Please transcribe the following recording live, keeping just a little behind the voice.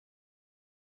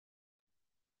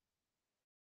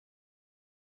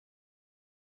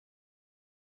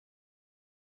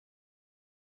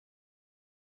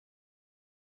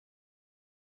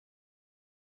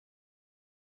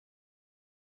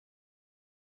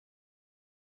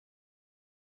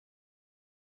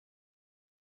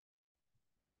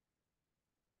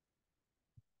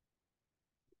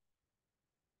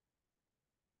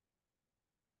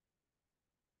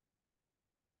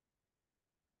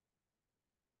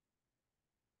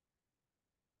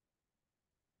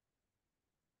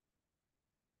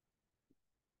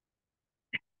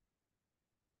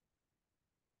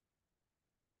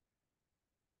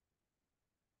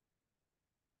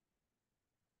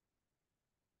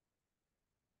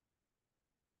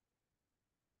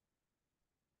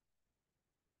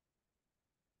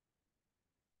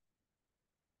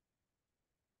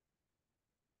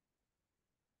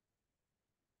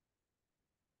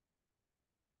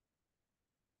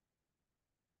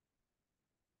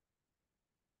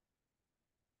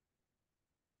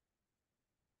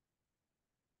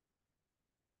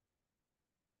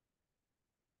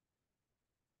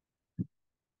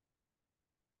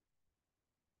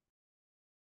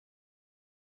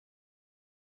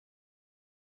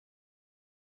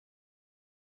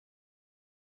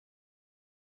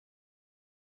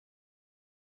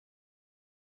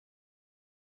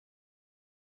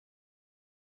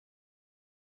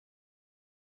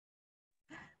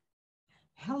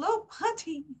Hello,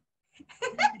 Patty.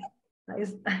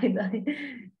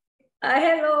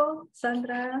 Hello,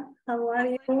 Sandra. How are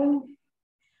you?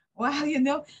 Well, you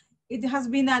know, it has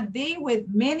been a day with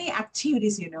many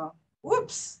activities, you know.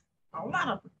 Whoops, a lot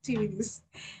of activities.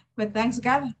 But thanks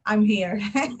God, I'm here.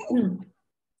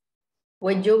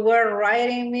 When you were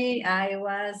writing me, I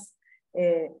was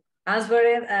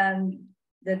answering, and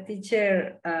the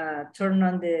teacher turned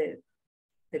on the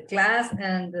class,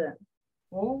 and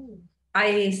Oh,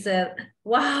 I said,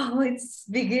 wow, it's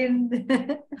begin.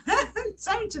 it's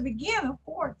time to begin, of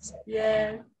course.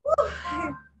 Yeah.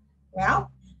 Well,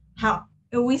 how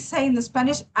we say in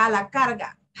Spanish, a la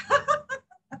carga.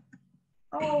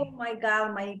 Oh my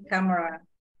God, my camera.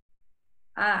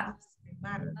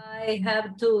 Matter. I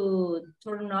have to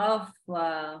turn off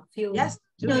few. Yes,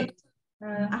 do it.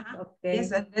 Okay.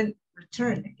 Yes, and then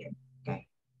return again. Okay.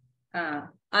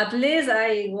 At least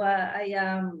I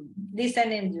am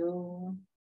listening you.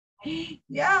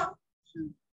 Yeah.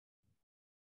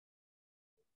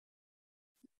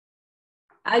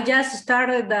 I just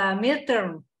started the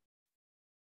midterm.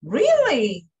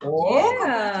 Really?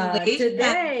 Yeah,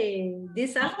 today.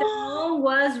 This afternoon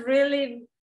was really,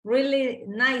 really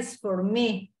nice for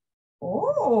me.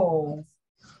 Oh.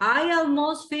 I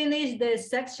almost finished the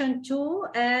section 2,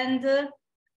 and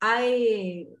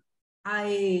I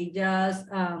just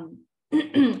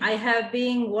I have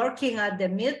been working at the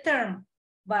midterm,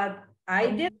 but I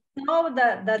didn't know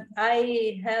that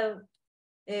I have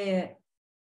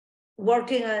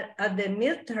working at the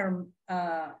midterm.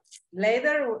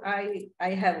 Later I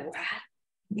have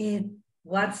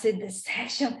what's in the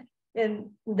section,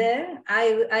 and then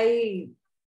I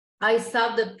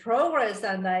saw the progress,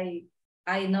 and I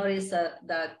noticed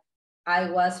that I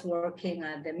was working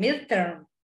at the midterm.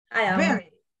 I am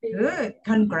very good.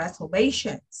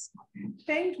 Congratulations.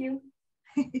 Thank you.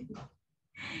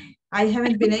 I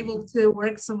haven't been able to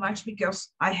work so much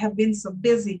because I have been so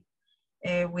busy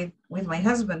with my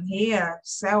husband here.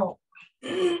 So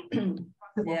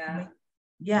yeah.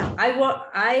 Yeah.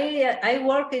 I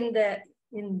work in the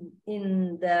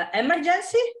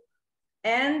emergency,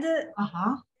 and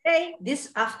hey,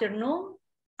 this afternoon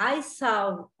I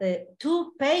saw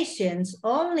 2 patients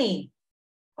only.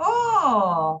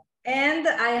 Oh. And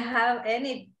I have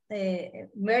any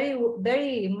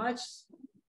very much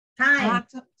time.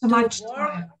 Too much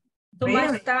time. Too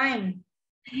much time.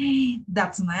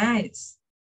 That's nice.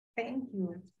 Thank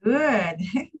you. Good.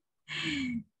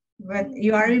 But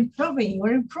you are improving. You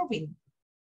are improving.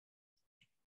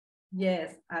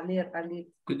 Yes, a little.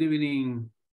 Good evening,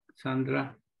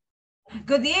 Sandra.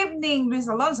 Good evening, Miss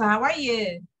Alonso. How are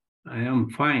you? I am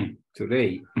fine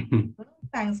today.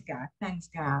 Thanks, God. Thanks,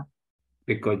 God.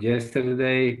 Because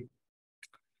yesterday,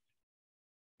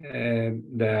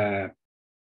 the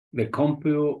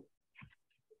computer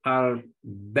are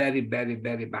very, very,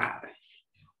 very bad.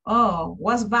 Oh,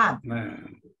 what's bad?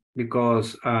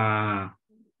 Because the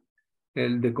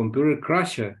computer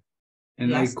crashed,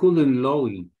 and yes. I couldn't log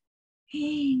in.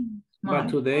 But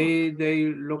today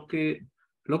they look at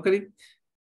it,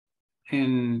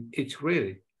 and it's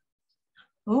ready.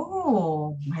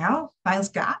 Oh, well, thanks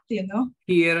God, you know.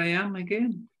 Here I am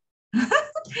again.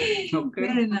 Okay.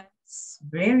 Very nice.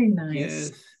 Very nice.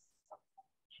 Yes.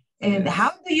 And yes.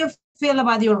 How do you feel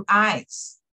about your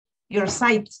eyes, your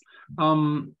sight?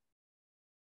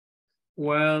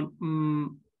 Well,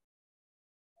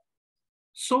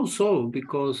 so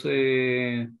because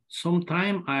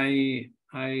sometimes I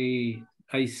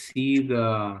see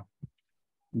the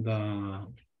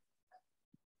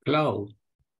cloud.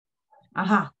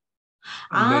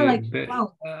 Like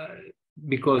cloud.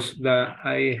 Because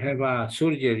I have a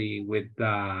surgery with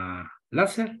the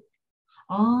laser.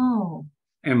 Oh.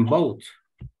 And both.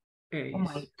 Yes. Oh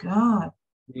my God.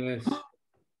 Yes.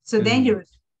 So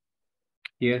dangerous.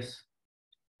 Yes.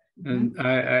 And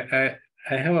I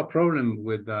have a problem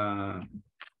with the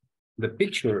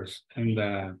pictures, and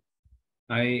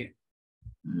I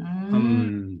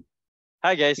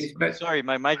Hi guys. Sorry,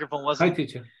 my microphone wasn't. Hi,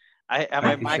 teacher.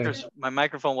 My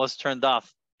microphone was turned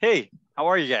off. Hey, how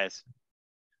are you guys?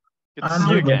 Good to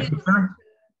see you again.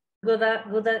 Good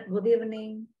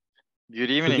evening. Good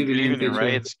evening,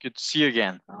 right? It's good to see you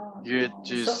again. Good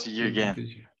to see you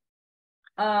again.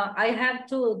 I have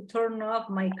to turn off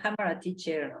my camera,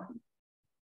 teacher.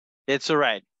 It's all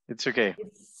right. It's okay.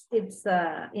 It's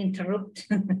interrupt.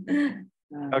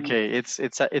 Okay,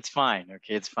 it's fine.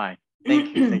 Okay, it's fine.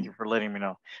 Thank you for letting me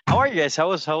know. How are you guys? How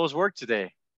was work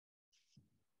today?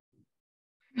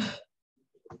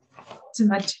 Too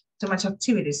much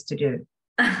activities to do.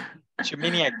 Too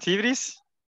many activities?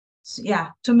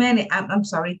 Yeah, too many. I'm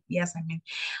sorry. Yes, I mean,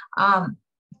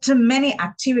 too many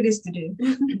activities to do.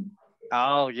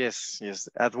 Oh, yes, yes.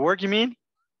 At work, you mean?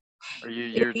 Or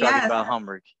you're talking Yes. about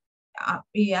homework?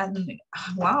 Yeah.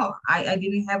 Wow. I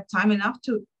didn't have time enough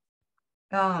to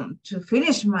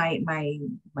finish my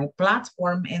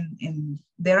platform, and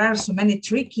there are so many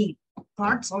tricky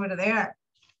parts over there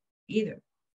either.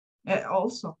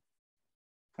 Also.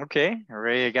 Okay, all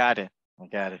right, I got it. I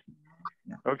got it.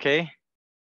 Yeah. Okay.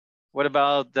 What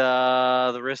about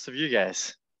the rest of you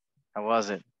guys? How was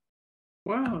it?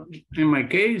 Well, in my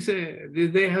case,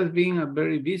 this day has been a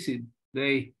very busy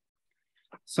day.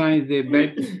 Since the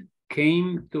vet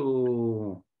came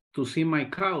to see my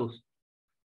cows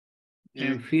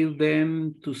and feel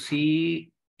them to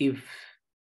see if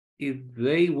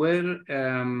they were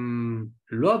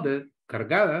loaded,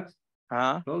 cargadas,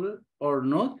 loaded or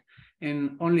not,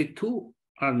 and only 2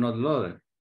 are not loaded.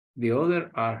 The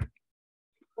other are.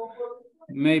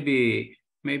 Maybe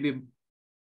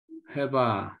have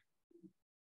a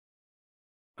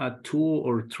 2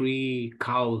 or 3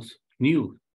 cows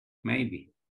new, maybe.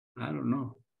 I don't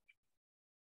know.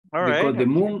 All because right.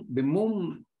 the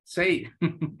moon say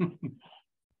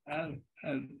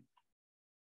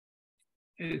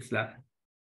it's that.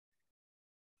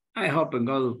 I hope and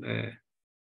God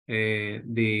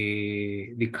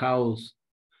the cows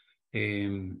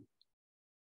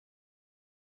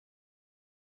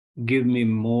give me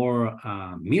more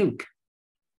milk,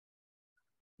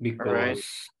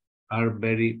 because are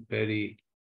very, very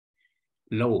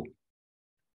low,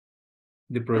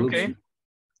 the production. Okay.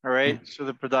 All right. So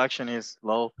the production is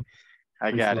low.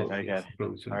 I got it. I got it.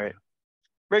 Production. All right.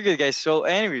 Very good, guys. So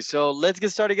anyway, so let's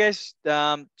get started, guys.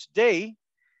 Today,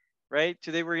 right?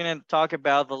 Today we're gonna talk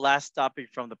about the last topic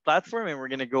from the platform, and we're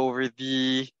gonna go over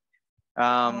the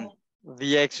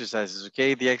exercises.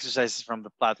 Okay, the exercises from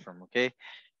the platform. Okay.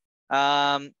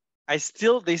 They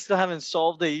still haven't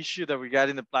solved the issue that we got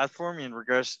in the platform in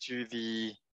regards to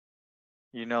the,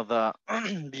 you know, the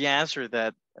the answer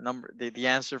that the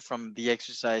answer from the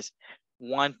exercise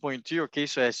 1.2. Okay,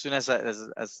 so as soon as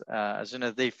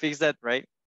they fix that, right,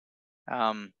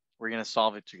 we're gonna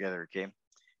solve it together. Okay.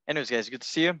 Anyways, guys, good to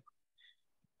see you.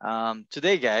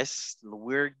 Today, guys,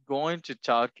 we're going to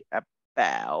talk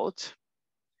about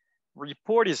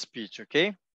reported speech.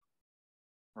 Okay.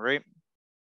 All right.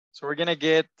 So we're gonna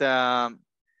get we're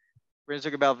gonna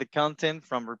talk about the content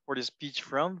from reported speech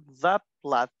from the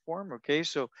platform. Okay.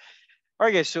 So, all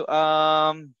right, guys. So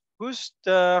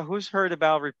who's heard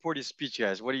about reported speech,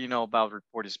 guys? What do you know about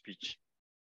reported speech?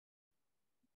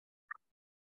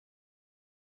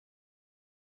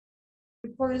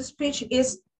 Reported speech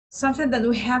is something that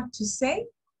we have to say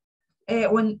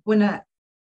when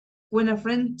a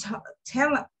friend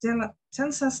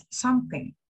tells us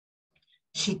something.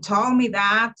 She told me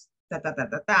that, for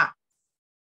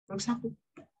example.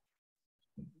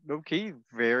 Okay,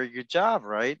 very good job,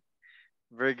 right?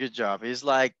 Very good job. It's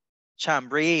like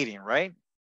chambrating, right?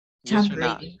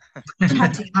 Chambrating.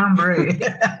 Chambrating.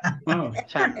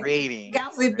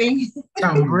 Gossiping.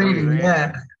 Chambrating,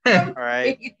 yeah. All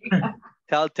right.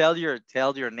 Tell your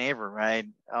neighbor, right?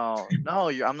 Oh no,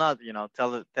 I'm not. You know,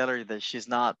 tell her that she's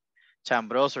not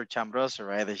chambrosa or chambrosa,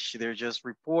 right? They're just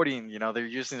reporting. You know, they're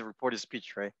using the reported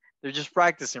speech, right? They're just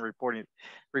practicing reported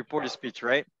speech,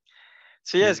 right?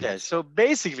 So yes, guys. So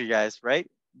basically, guys, right?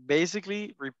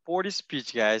 Basically, reported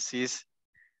speech, guys, is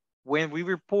when we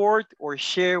report or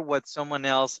share what someone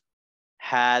else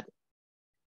had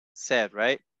said,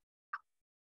 right?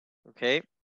 Okay.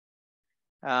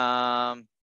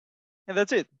 And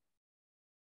that's it,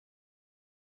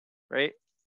 right?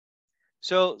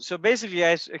 So basically,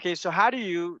 guys, okay, so how do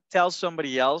you tell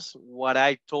somebody else what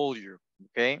I told you?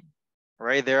 Okay,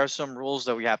 right? There are some rules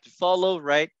that we have to follow,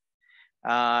 right?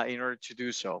 In order to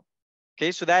do so.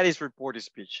 Okay, so that is reported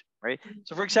speech, right?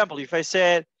 So for example, if I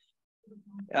said,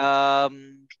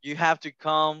 you have to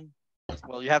come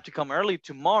early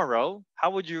tomorrow,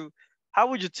 how would you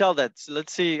tell that? So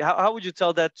let's see, how would you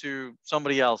tell that to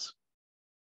somebody else?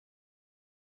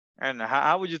 And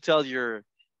how would you tell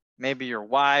maybe your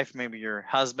wife, maybe your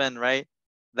husband, right?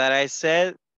 That I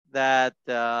said that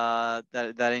that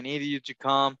I needed you to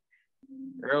come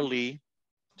early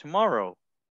tomorrow.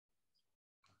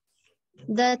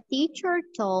 The teacher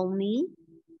told me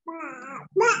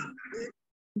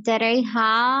that I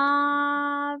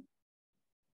have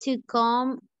to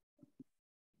come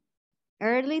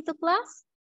early to class.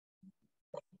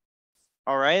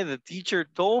 All right, the teacher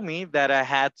told me that I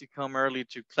had to come early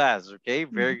to class. Okay,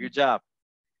 very good job.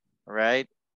 All right.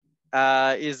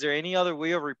 Is there any other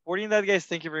way of reporting that, guys?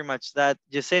 Thank you very much. That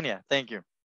Yesenia, thank you.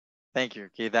 Thank you.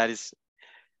 Okay, that is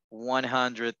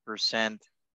 100%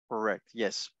 correct.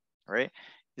 Yes. All right.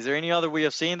 Is there any other way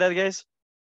of saying that, guys?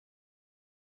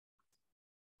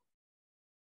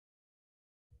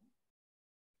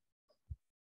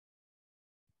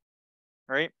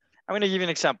 All right, I'm going to give you an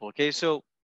example. Okay,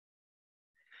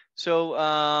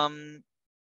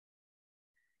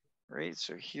 right,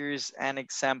 so here's an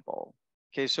example.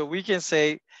 Okay, so we can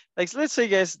say, like, let's say,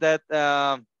 guys, that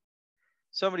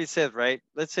somebody said, right,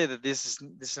 let's say that this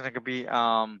is not gonna be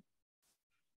well,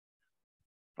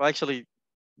 actually,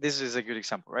 this is a good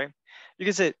example, right? You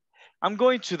can say, I'm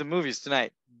going to the movies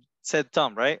tonight, said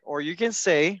Tom, right? Or you can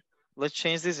say, let's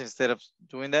change this. Instead of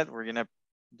doing that, we're gonna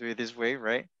do it this way,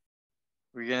 right?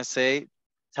 We're gonna say,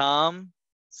 Tom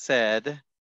said,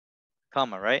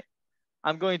 comma, right?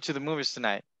 I'm going to the movies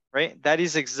tonight, right? That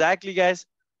is exactly, guys,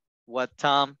 what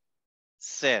Tom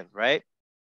said, right?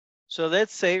 So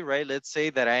let's say, right, let's say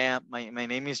that I am, my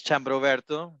name is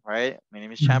Chambroberto, right? My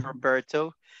name is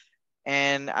Chambroberto,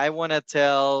 and I want to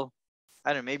tell,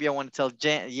 I don't know, maybe I want to tell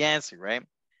Yancy, right,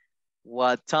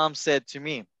 what Tom said to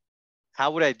me.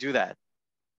 How would I do that?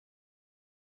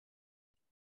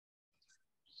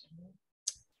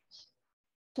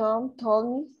 Tom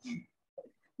told me.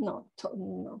 No,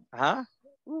 no. Huh?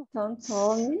 Tom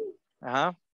told me.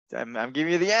 I'm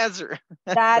giving you the answer.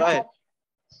 That, Go ahead.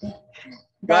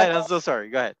 Go ahead. I'm so sorry.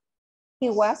 Go ahead. He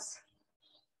will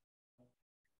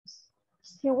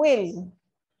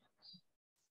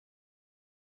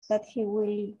that he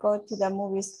will go to the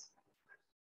movies.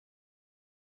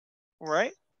 All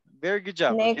right. Very good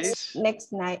job. Next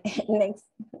night. Next.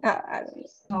 I don't know.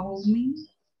 Told me.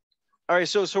 All right.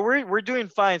 So we're doing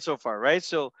fine so far, right?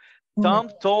 So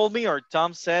Tom told me, or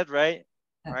Tom said, right?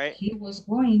 That right. He was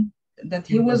going. That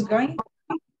he was going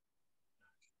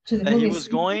to the movies. He was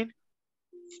going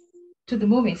to the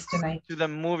movies tonight. To the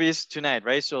movies tonight,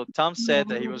 right? So Tom said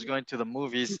that he was going to the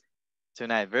movies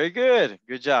tonight. Very good.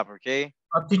 Good job. Okay.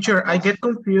 Teacher, I get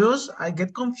confused. I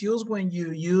get confused when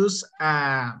you use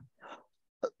Tom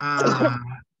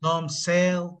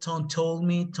said, Tom told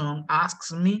me, Tom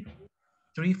asks me.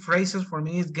 Three phrases for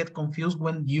me is get confused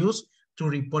when used to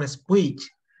report a speech.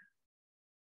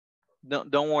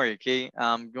 Don't worry, okay?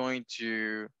 I'm going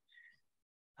to,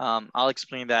 I'll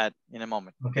explain that in a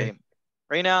moment, okay?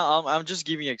 Right now, I'm just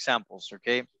giving you examples,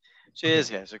 okay? So yes,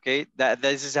 guys, okay?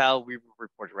 This is how we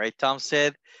report, right? Tom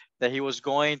said that he was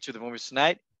going to the movies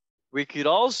tonight. We could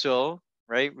also,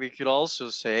 right? We could also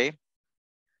say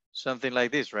something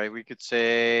like this, right? We could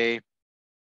say,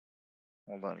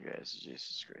 hold on, guys,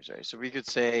 Jesus Christ, right? So we could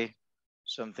say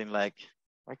something like,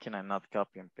 why can I not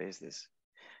copy and paste this?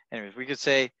 Anyways, we could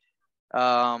say,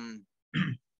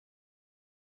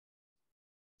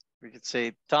 we could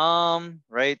say Tom,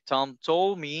 right? Tom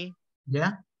told me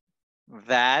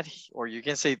that, or you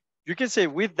can say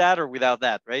with that or without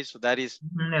that, right? So that is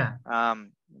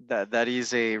that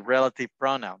is a relative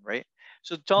pronoun, right?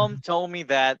 So Tom told me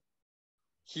that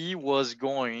he was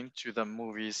going to the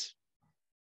movies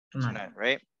tonight,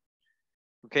 right?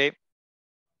 Okay.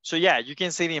 So yeah, you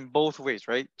can say it in both ways,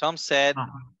 right? Tom said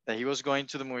that he was going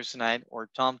to the movies tonight, or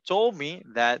Tom told me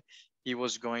that he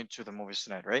was going to the movies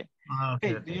tonight, right?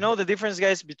 Okay. Do you know the difference,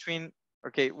 guys, between,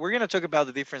 okay, we're gonna talk about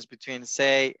the difference between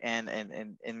say and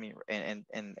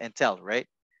tell, right?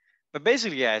 But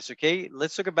basically, guys, okay,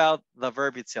 let's talk about the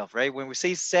verb itself, right? When we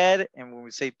say said and when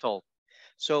we say told.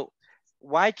 So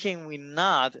why can we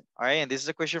not, all right, and this is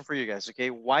a question for you guys, okay?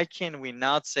 Why can we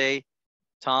not say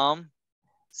Tom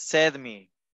said me?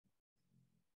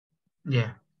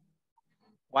 Yeah.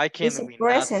 Why can we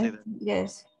not say that?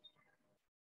 Yes.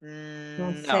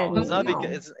 No, it's not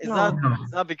because it's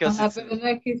not because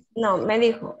it's no,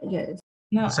 many yes.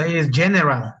 No. Say it's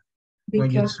general.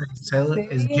 When you say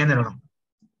it's general.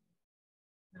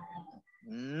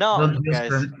 No,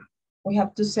 guys. We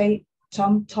have to say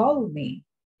Tom told me.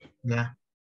 Yeah.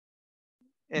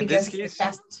 In this case,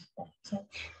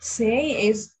 say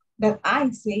is that I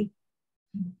say.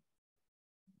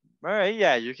 All right,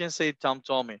 yeah, you can say Tom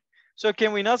told me. So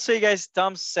can we not say, guys,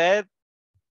 Tom said?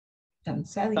 Tom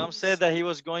said that he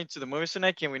was going to the movies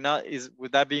tonight. Can we not?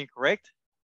 Would that be incorrect?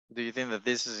 Do you think that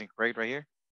this is incorrect right here?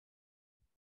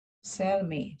 Said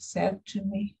to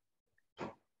me.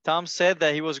 Tom said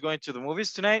that he was going to the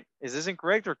movies tonight. Is this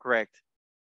incorrect or correct?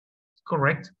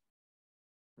 Correct.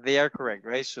 They are correct,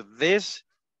 right? So this,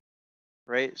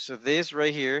 right? So this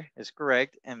right here is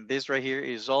correct, and this right here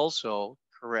is also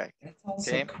correct. That's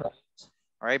also okay. Correct.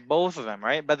 All right, both of them,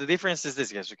 right? But the difference is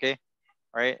this, guys. Okay.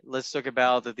 All right, let's talk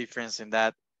about the difference in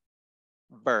that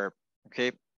verb,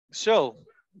 okay? So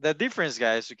the difference,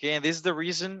 guys, okay, and this is the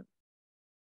reason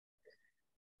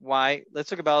why, let's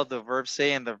talk about the verb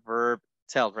say and the verb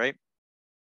tell, right?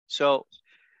 So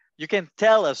you can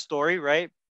tell a story,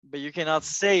 right? but you cannot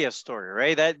say a story,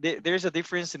 right? There's a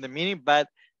difference in the meaning, but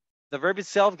the verb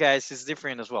itself, guys, is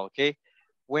different as well, okay?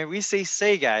 When we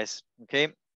say, guys,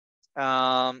 okay,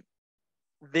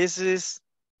 this is,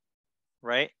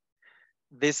 right?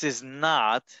 This is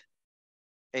not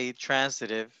a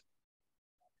transitive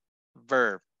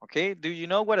verb, okay? Do you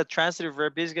know what a transitive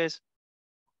verb is, guys?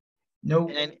 No.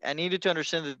 And I need you to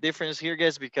understand the difference here,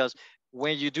 guys, because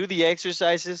when you do the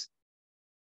exercises,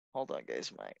 hold on,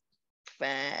 guys, my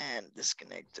fan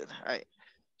disconnected. All right.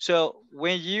 So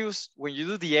when you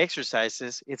do the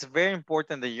exercises, it's very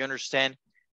important that you understand.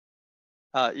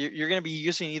 You're going to be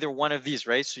using either one of these,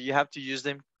 right? So you have to use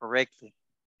them correctly,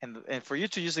 and for you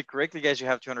to use it correctly, guys, you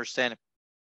have to understand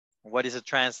what is a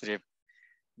transitive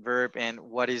verb and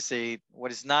what is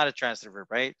not a transitive verb,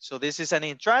 right? So this is an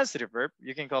intransitive verb.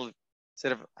 You can call it,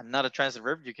 instead of not a transitive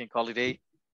verb, you can call it a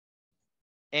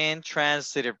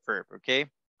intransitive verb, okay?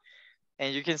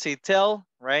 And you can say tell,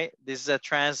 right? This is a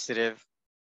transitive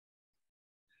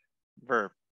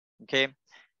verb, okay?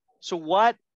 So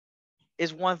what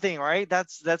is one thing, right?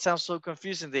 That sounds so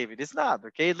confusing, David. It's not,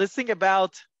 okay? Let's think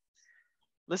about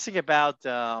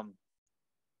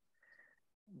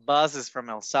buses from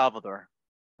El Salvador,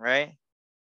 right?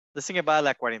 Let's think about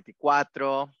La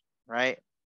 44, right?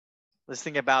 Let's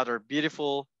think about our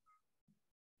beautiful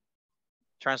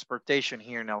transportation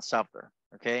here in El Salvador,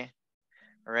 okay?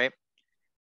 All right.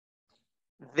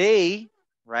 They,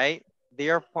 right? They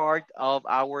are part of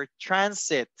our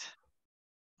transit,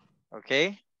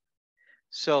 okay?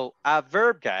 So a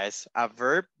verb, guys, a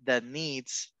verb that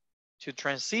needs to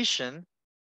transition,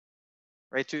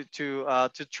 right? To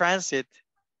transit,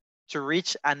 to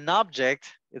reach an object,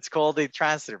 it's called a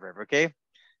transitive verb, okay?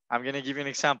 I'm gonna give you an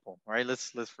example, all right?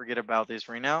 Let's forget about this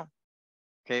right now,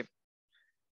 okay?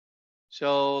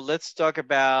 So let's talk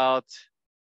about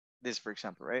this, for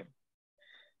example, right?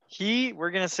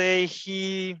 We're gonna say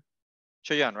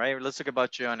Choyon, right? Let's talk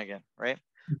about Choyon again, right?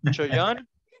 Choyon,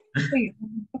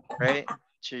 right?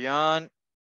 Choyon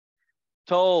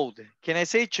told. Can I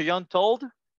say Choyon told?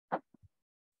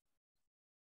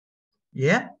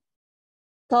 Yeah.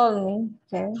 Told me.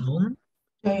 Okay.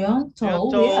 Choyon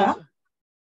told, told. yeah.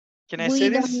 Can I say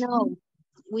this? We don't know.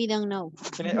 We don't know.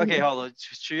 Okay, hold on.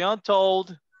 Choyon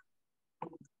told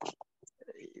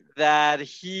that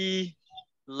he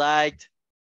liked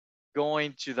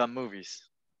going to the movies.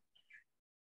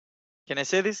 Can I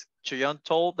say this? Choyon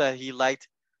told that he liked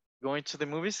going to the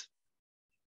movies.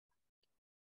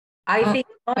 I think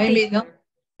Maybe not.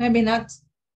 Maybe not.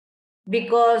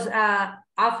 because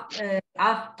after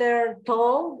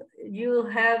told, you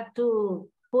have to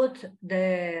put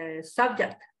the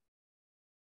subject.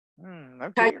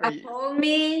 Okay. Chayanne told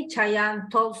me, Chayanne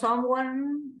told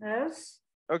someone else.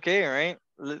 Okay, all right.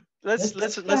 Let's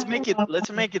make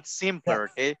it simpler,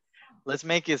 okay? Let's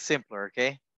make it simpler,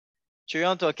 okay?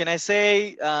 Choyon told, can I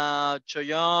say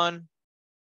Choyon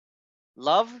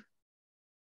loves?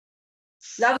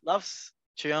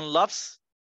 Choyon loves?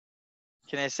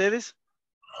 Can I say this?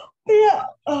 Yeah.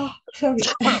 Oh, sorry.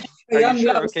 Are you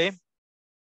sure? Okay.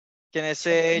 Can I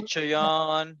say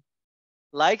Choyon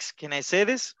likes? Can I say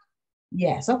this?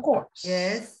 Yes, of course.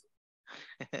 Yes.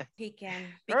 He can.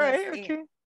 All right, okay.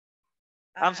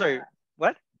 I'm sorry,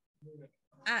 what?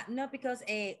 No, because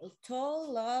told,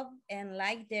 love, and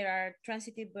like there are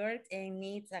transitive verbs and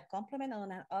needs a complement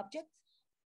on an object.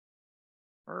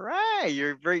 All right,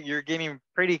 you're getting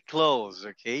pretty close,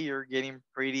 okay? You're getting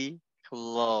pretty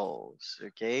close,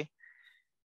 okay?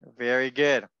 Very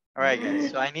good. All right,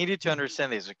 guys. So I need you to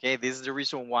understand this, okay? This is the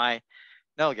reason why.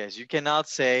 No, guys, you cannot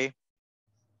say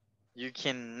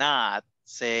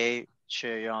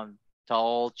Cheon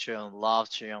told, Cheon loves,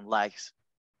 Cheon likes.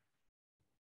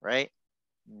 Right?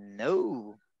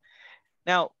 No.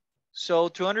 Now, so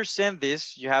to understand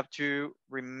this, you have to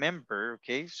remember,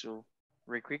 okay? So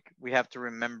real quick, we have to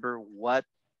remember what,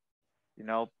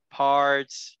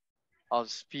 parts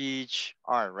of speech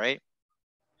are, right?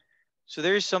 So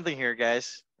there is something here,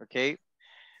 guys, okay?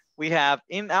 We have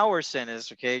in our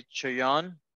sentence, okay,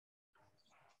 Choyon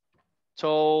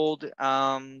told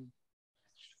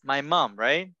my mom,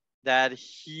 right? That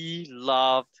he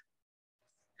loved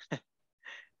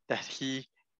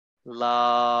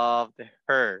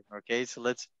her, okay? So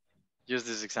let's use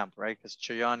this example, right? Because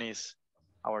Choyon is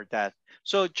our dad.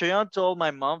 So Choyon told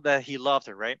my mom that he loved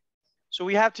her, right? So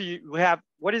we have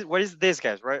what is this,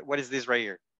 guys, right? What is this right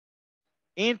here?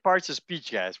 In parts of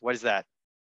speech, guys, what is that?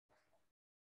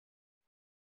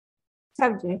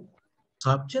 Subject.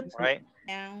 Subject. Right?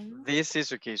 This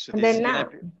is okay. So And this is then gonna now.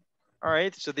 be all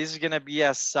right. So this is gonna be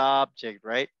a subject,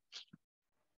 right?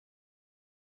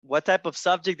 What type of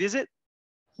subject is it?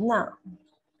 No.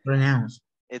 Pronouns.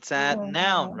 It's a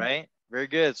noun, right? Very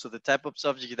good. So the type of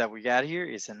subject that we got here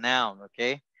is a noun,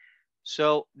 okay?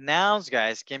 So nouns,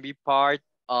 guys, can be part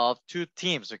of two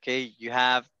teams, okay? You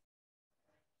have,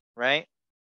 right?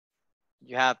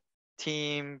 You have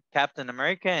team Captain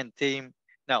America and team,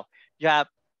 no, you have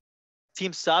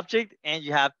team subject and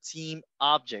you have team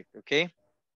object, okay?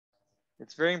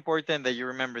 It's very important that you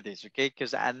remember this, okay?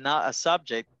 Because a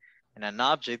subject and an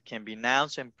object can be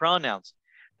nouns and pronouns.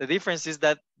 The difference is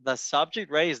that the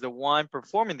subject, right, is the one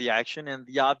performing the action and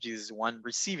the object is the one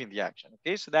receiving the action,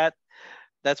 okay? So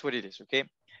that's what it is, okay?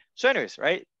 So anyways,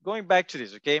 right, going back to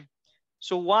this, okay?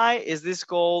 So why is this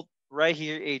called right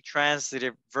here a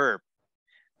transitive verb?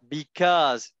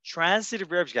 Because transitive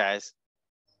verbs, guys,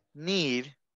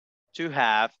 need to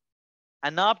have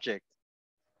an object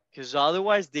because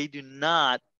otherwise they do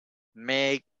not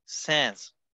make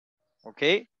sense,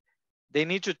 okay? They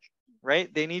need to,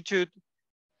 right? They need to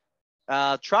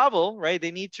travel, right?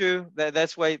 They need to,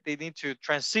 that's why they need to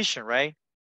transition, right?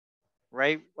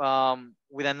 Right,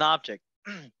 with an object.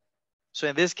 So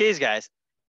in this case, guys,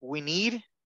 we need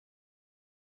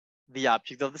the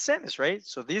object of the sentence, right?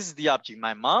 So this is the object.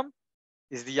 My mom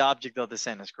is the object of the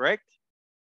sentence, correct?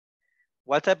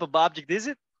 What type of object is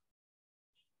it?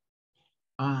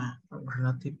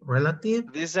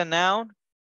 Relative. This is a noun.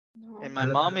 And my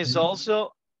mom is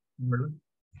also,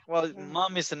 well,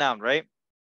 mom is a noun, right?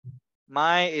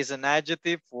 My is an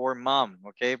adjective for mom,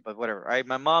 okay? But whatever, right?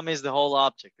 My mom is the whole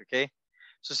object, okay?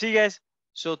 So see, guys,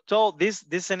 so this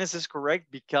sentence is correct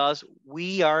because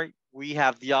we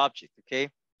have the object, okay?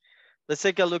 Let's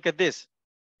take a look at this,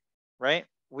 right?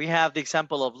 We have the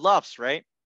example of loves, right?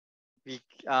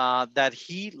 That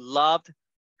he loved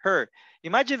her.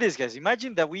 Imagine this, guys.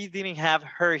 Imagine that we didn't have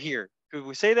her here. Could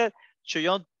we say that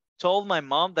Choyon told my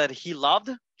mom that he loved?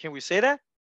 Can we say that?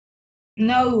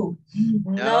 No.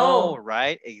 No,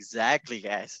 right? Exactly,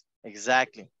 guys.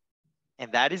 Exactly.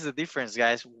 And that is the difference,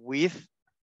 guys, with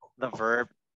the verb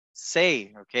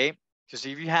say, okay? Because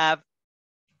if you have,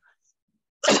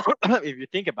 if you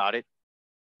think about it,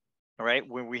 all right,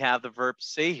 when we have the verb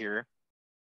say here,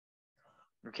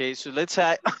 okay, so let's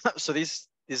have, so this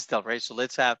is tough, right? So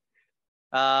let's have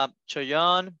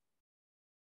Choyon,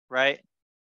 right,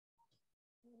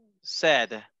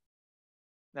 said.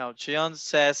 Now, Choyon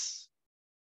says,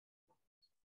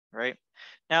 right?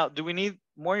 Now, do we need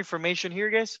more information here,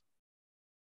 guys?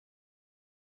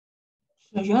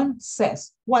 Sesion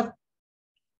says what?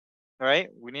 All right,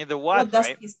 we need the what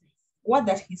right? What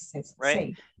does he says,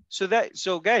 right? Say?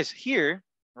 So guys, here,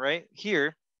 right,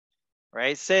 here,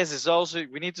 right, says is also,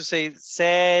 we need to say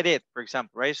said it, for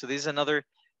example, right? So this is another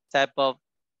type of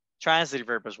transitive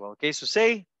verb as well, okay? So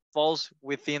say falls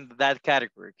within that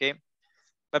category, okay?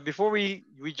 But before we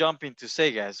jump into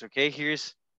say, guys, okay,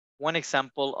 here's one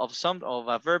example of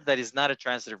a verb that is not a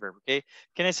transitive verb, okay?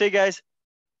 Can I say, guys,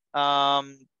 oh,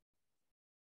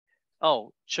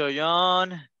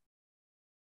 Choyon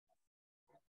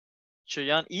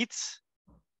eats?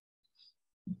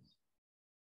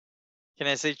 Can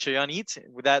I say Choyon eats?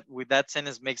 Would that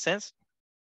sentence make sense?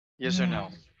 Yes or no?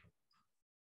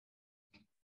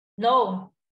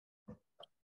 No.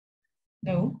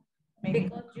 No. Maybe.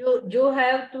 Because you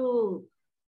have to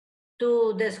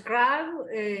describe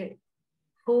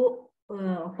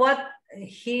what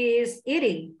he is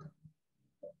eating.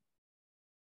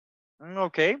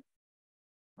 Okay.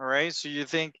 All right. So you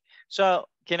think, so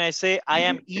can I say I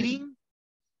am eating?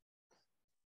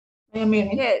 I am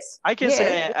eating. Yes. I can yes.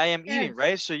 say I am eating,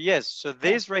 right? So yes. So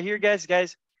this right here,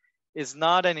 guys, is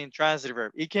not an intransitive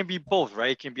verb. It can be both,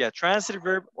 right? It can be a transitive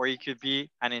verb or it could be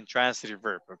an intransitive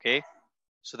verb, okay?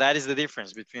 So that is the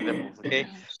difference between them both, okay?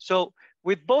 So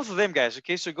with both of them, guys,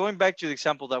 okay? So going back to the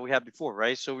example that we had before,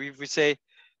 right? So if we say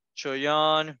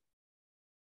Choyon,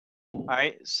 all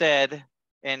right, said,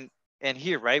 and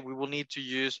here, right, we will need to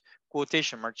use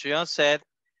quotation mark. Choyon said,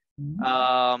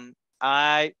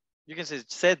 you can say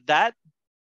said that,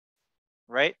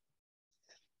 right?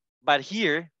 But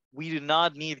here we do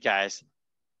not need, guys,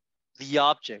 the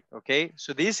object, okay?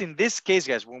 So in this case,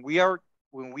 guys, when we are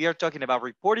talking about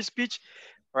reported speech,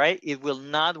 right, it will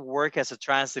not work as a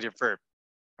transitive verb,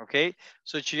 okay?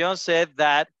 So Choyon said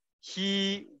that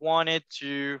he wanted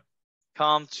to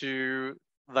come to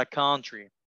the country,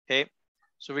 okay?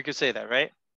 So we could say that,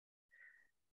 right?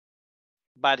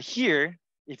 But here,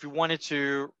 if you wanted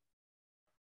to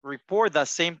report that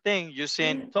same thing, you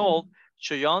saying told,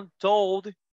 Choyon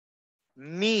told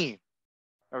me,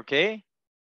 okay,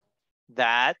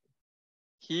 that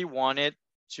he wanted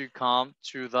to come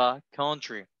to the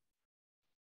country,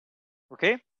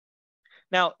 okay?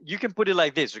 Now, you can put it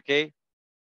like this, okay?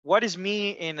 What is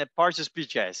me in a parts of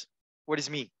speech, guys? What is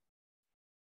me?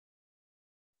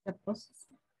 The possessive.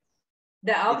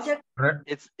 The object.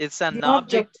 It's an The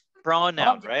object object. pronoun,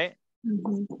 Object. right?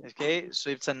 Mhm. Okay, so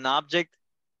it's an object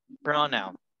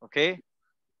pronoun, okay?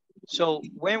 So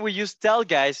when we use tell,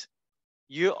 guys,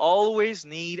 you always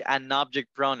need an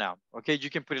object pronoun, okay? You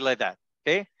can put it like that,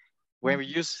 okay? When we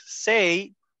use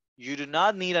say, you do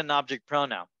not need an object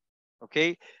pronoun,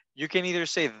 okay? You can either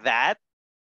say that,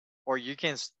 or you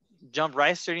can jump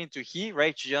right straight into he,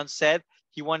 right? John said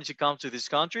he wanted to come to this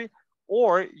country,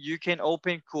 or you can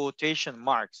open quotation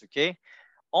marks, okay?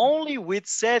 Only with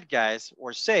said, guys,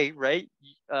 or say, right?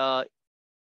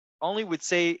 Only with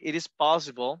say it is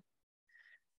possible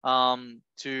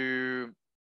to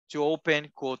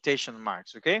open quotation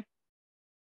marks, okay?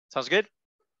 Sounds good?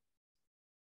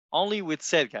 Only with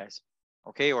said, guys,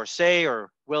 okay? Or say,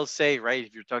 or will say, right?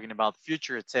 If you're talking about the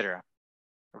future, etc.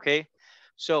 Okay?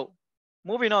 So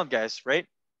moving on, guys, right?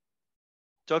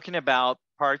 Talking about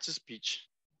parts of speech.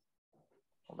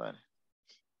 Hold on,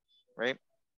 right?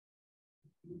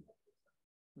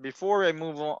 Before I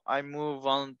move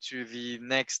on to the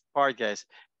next part, guys.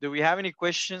 Do we have any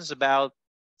questions about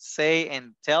say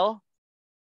and tell?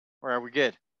 Or are we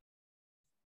good?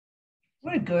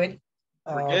 We're good.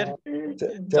 We're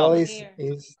good? Tell me.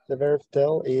 is the verb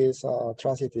tell is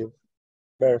transitive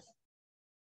verb.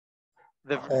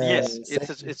 Yes, And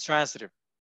say, it's transitive.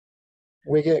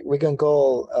 we can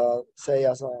call say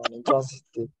as an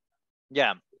intransitive.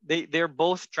 Yeah, they're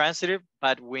both transitive,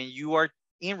 but when you are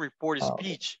in reported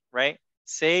speech, right?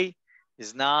 Say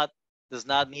does not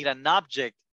need an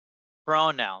object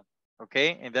pronoun,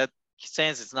 okay? In that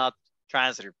sense, it's not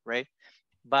transitive, right?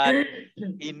 But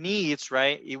it needs,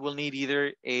 right? It will need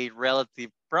either a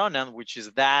relative pronoun, which is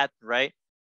that, right?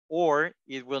 Or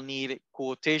it will need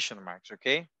quotation marks,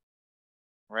 okay?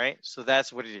 Right? So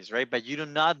that's what it is, right? But you do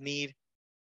not need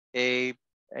an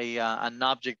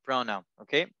object pronoun,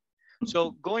 okay?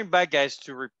 So going back, guys,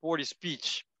 to reported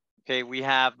speech, okay, we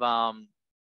have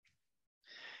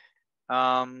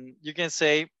you can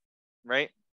say,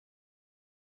 right?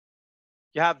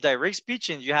 You have direct speech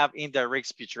and you have indirect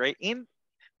speech, right?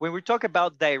 When we talk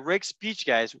about direct speech,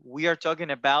 guys, we are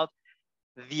talking about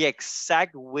the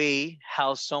exact way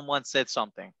how someone said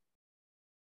something.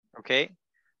 Okay,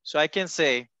 so I can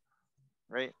say,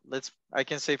 right? I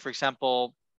can say, for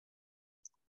example,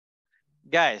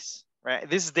 guys, right?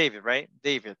 This is David, right?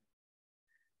 David.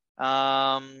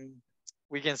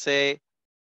 We can say,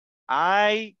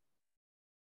 I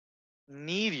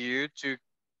need you to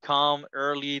come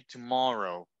early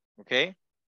tomorrow. Okay,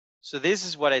 so this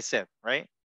is what I said, right?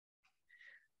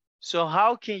 So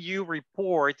how can you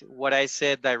report what I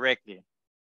said directly?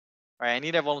 All right, I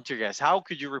need a volunteer, guys. How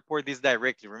could you report this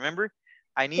directly? Remember,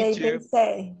 I need David to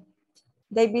say,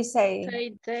 David say,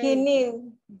 he need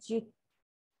you,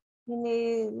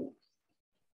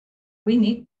 We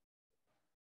need.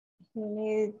 he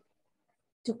need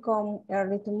to come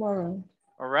early tomorrow.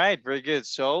 All right, very good.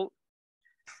 So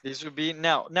this would be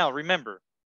now remember,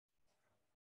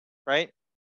 right?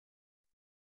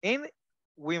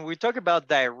 When we talk about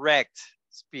direct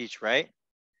speech, right?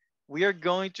 We are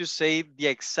going to say the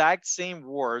exact same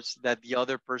words that the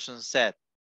other person said.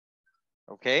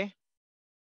 Okay?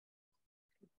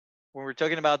 When we're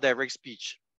talking about direct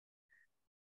speech.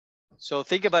 So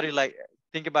think about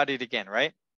it again,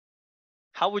 right?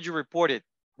 How would you report it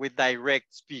with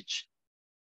direct speech?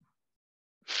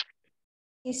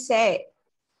 He say.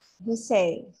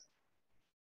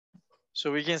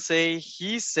 So we can say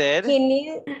he said. He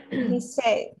need,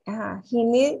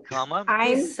 Comma.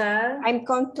 I'm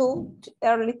going to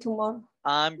early tomorrow.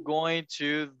 I'm going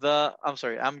to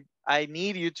I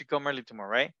need you to come early tomorrow,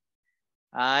 right?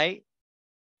 I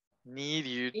need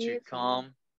you to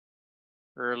come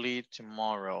early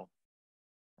tomorrow.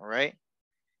 All right?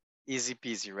 Easy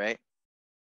peasy, right?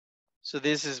 So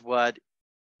this is what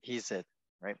he said,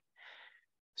 right?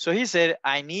 So he said,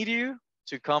 I need you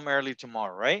to come early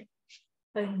tomorrow, right?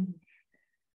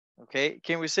 Okay,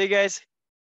 can we say, guys,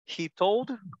 he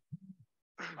told?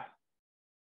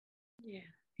 Yeah.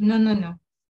 No.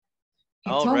 He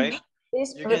All told right. me.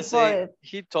 You can say,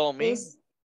 he told me.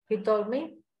 He told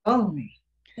me. Told me.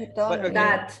 He told me okay.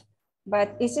 that.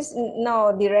 But this is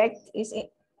no direct, is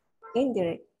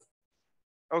indirect.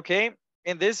 Okay,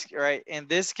 in this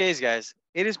case, guys,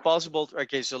 it is possible.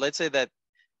 Okay, so let's say that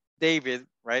David,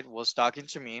 right, was talking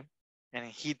to me and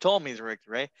he told me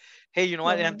directly, right? Hey, you know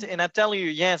what? And I'm telling you,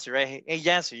 Yancy, right? Hey,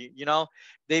 Yancy, you know,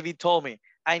 David told me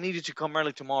I needed to come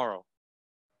early tomorrow.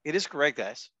 It is correct,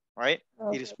 guys, right?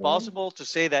 Okay. It is possible to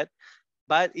say that.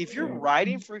 But if you're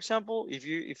writing, for example, if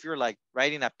you're like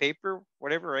writing a paper,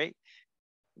 whatever, right?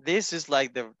 This is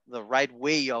like the right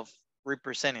way of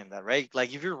representing that, right?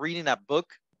 Like if you're reading a book,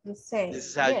 The same. This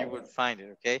is how you would find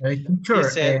it, okay? Teacher,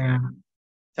 said,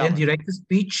 in direct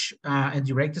speech,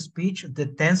 the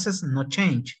tenses no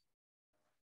change.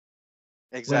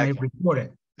 Exactly. When I report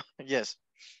it. Yes,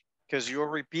 because you're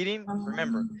repeating.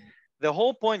 Remember, the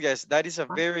whole point, guys, that's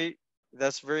very,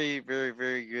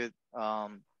 very good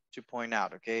to point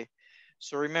out, okay?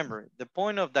 So remember, the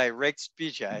point of direct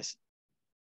speech, guys,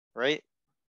 right?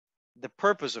 The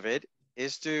purpose of it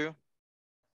is to,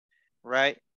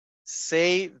 right,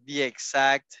 say the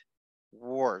exact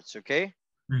words, okay?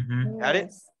 Got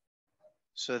it?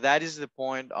 So that is the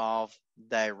point of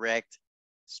direct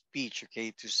speech,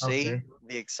 okay? To say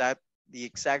the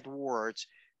exact words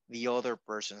the other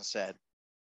person said.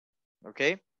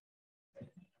 Okay?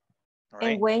 All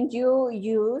right. And when you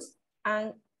use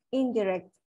an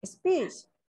indirect speech.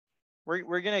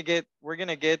 We're gonna get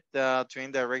to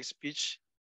indirect speech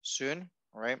soon.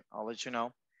 All right, I'll let you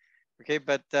know. Okay,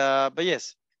 but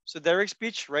yes, so direct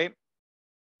speech, right?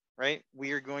 Right,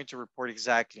 we are going to report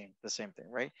exactly the same thing,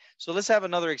 right? So let's have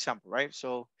another example, right?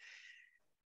 So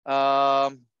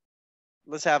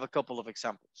let's have a couple of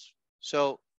examples.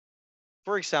 So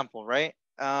for example, right?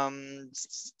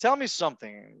 Tell me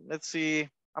something. Let's see.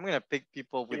 I'm gonna pick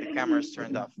people with the cameras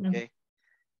turned off. Okay.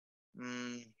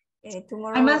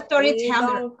 Tomorrow I'm a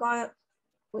storyteller.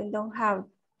 We don't have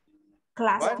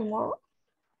class What? tomorrow.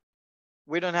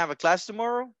 We don't have a class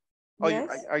tomorrow? Oh,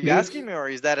 Yes. are you asking me, or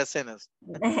is that a sentence?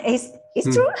 It's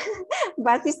true,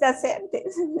 but it's a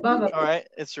sentence. All right,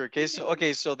 it's true.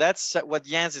 Okay, so that's what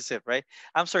Yancy said, right?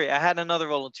 I'm sorry, I had another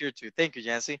volunteer too. Thank you,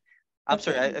 Yancy. I'm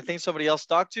sorry, I think somebody else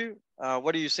talked to.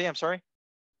 What do you say? I'm sorry.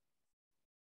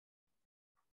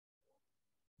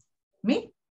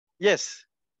 Me? Yes.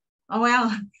 Oh,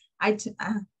 well, I'm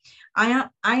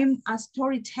a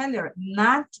storyteller,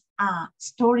 not a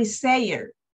story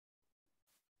sayer.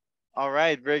 All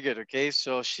right, very good. Okay,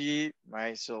 so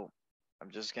right, so I'm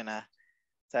just gonna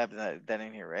type that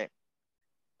in here, right?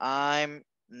 I'm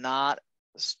not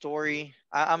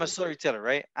I'm a storyteller,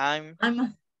 right? I'm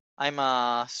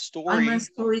a storyteller.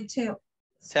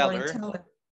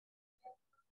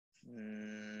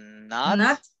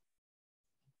 Not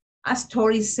a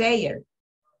story sayer.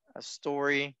 A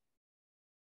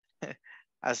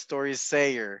story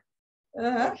sayer.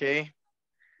 Okay.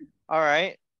 All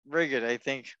right. Very good. I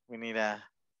think we need a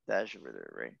dash over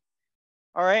there, right?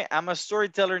 All right. I'm a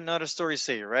storyteller, not a story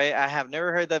sayer, right? I have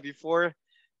never heard that before.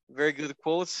 Very good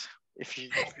quotes. If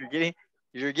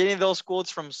you're getting those quotes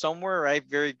from somewhere, right?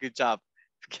 Very good job.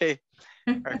 Okay.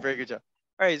 All right. Very good job.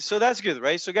 All right. So that's good,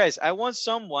 right? So guys, I want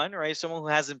someone, right? Someone who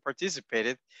hasn't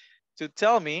participated to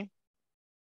tell me,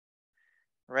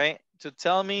 right? To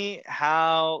tell me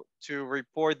how to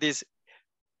report this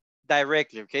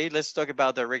directly, okay? Let's talk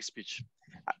about direct speech.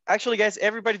 Actually, guys,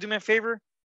 everybody do me a favor.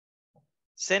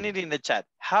 Send it in the chat.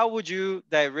 How would you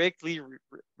directly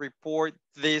report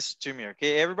this to me,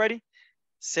 okay? Everybody,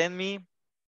 send me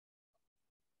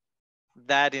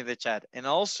that in the chat. And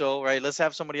also, right, let's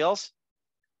have somebody else.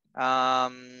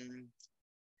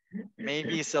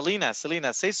 Maybe Selena,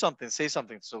 say something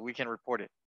so we can report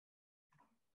it.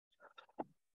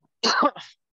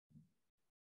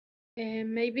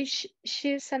 Maybe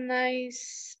she's a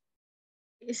nice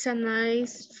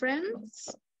friend.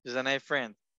 She's a nice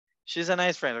friend. She's a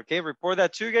nice friend. Okay, report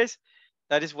that too, guys.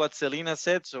 That is what Selena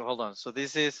said. So hold on. So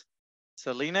this is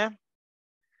Selena,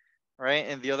 right?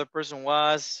 And the other person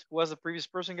was, who was the previous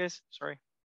person, guys? Sorry.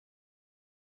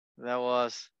 That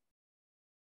was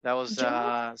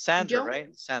Sandra, right?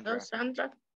 Sandra. Oh,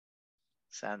 Sandra.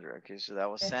 Sandra. Okay, so that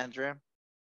was Sandra.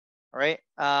 All right.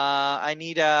 I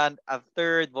need a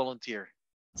third volunteer.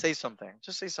 Say something.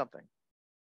 Just say something.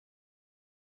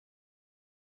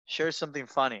 Share something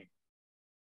funny.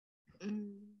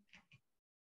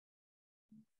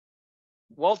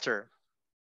 Walter.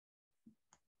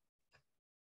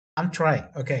 I'm trying.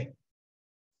 Okay.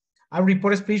 I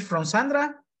report a speech from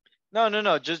Sandra.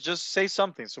 No. Just say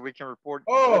something so we can report.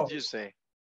 Oh. What do you say?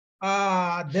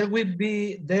 There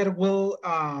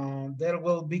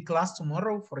will be class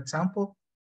tomorrow, for example.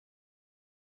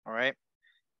 All right.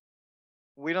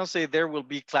 We don't say there will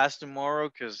be class tomorrow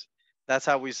because that's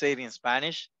how we say it in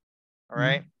Spanish. All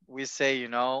right. We say,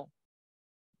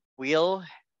 we'll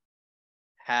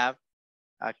have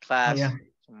a class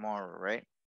tomorrow, right?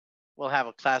 We'll have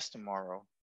a class tomorrow.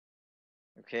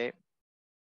 Okay.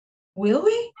 Will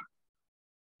we?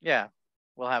 Yeah,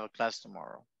 we'll have a class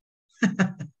tomorrow.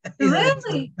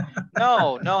 Really?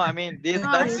 No, I mean,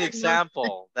 that's the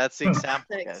example. That's the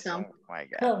example, guys. Oh my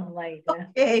God. Oh my God.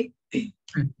 Okay.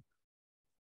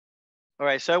 All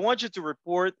right, so I want you to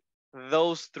report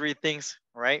those three things,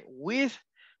 right, with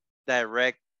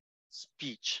direct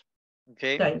speech.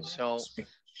 Okay, Okay.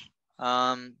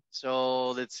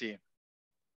 so let's see.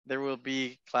 There will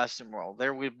be class tomorrow.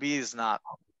 There will be is not.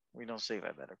 We don't say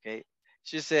like that, okay?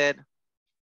 She said,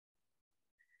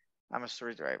 I'm a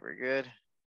story driver. Good.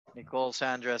 Nicole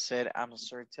Sandra said, I'm a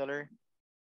storyteller.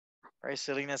 Right,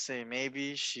 Selena said,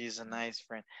 maybe she's a nice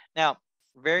friend. Now,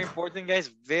 very important,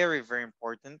 guys. Very, very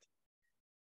important.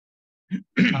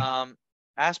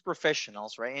 As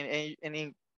professionals, right?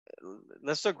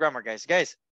 Let's talk grammar, guys.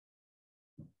 Guys,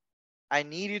 I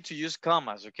need you to use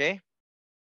commas, okay?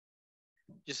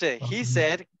 You say, he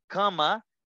said, comma,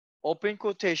 open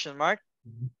quotation mark,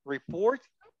 report,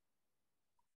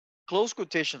 close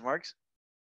quotation marks.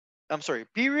 I'm sorry,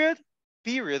 period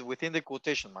within the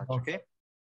quotation marks, okay?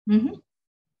 Mm-hmm.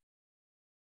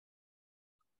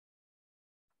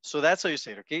 So that's how you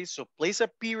say it, okay? So place a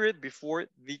period before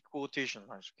the quotation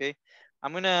marks, okay?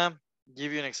 I'm gonna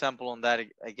give you an example on that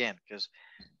again, because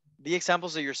the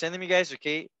examples that you're sending me, guys,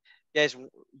 okay? Guys,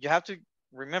 you have to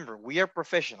remember, we are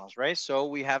professionals, right? So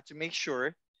we have to make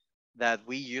sure that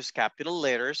we use capital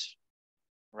letters,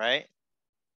 right?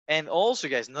 And also,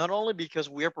 guys, not only because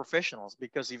we are professionals,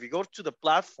 because if you go to the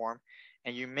platform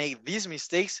and you make these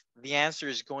mistakes, the answer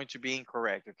is going to be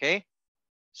incorrect, okay?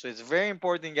 So it's very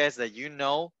important, guys, that you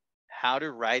know how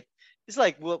to write. It's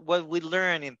like what we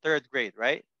learned in 3rd grade,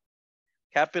 right?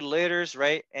 Capital letters,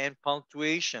 right? And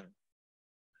punctuation,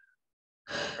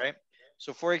 right?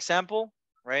 So for example,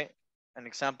 right? An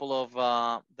example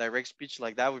of direct speech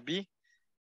like that would be,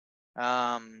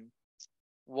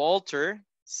 Walter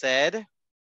said,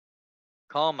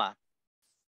 comma,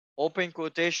 open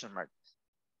quotation mark,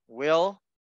 will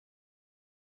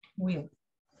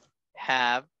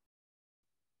have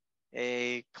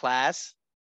a class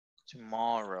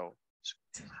tomorrow,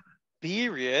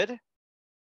 period,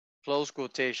 close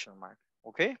quotation mark,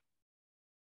 okay?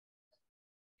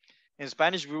 In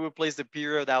Spanish, we will place the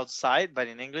period outside, but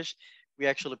in English, we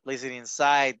actually place it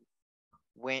inside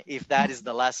if that is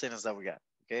the last sentence that we got,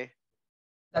 okay?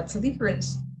 That's a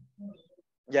difference.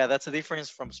 Yeah, that's a difference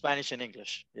from Spanish and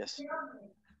English, yes.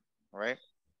 All right,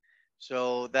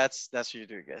 so that's what you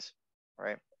do, guys, all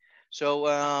right? So,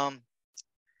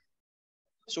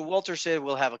 so Walter said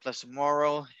we'll have a class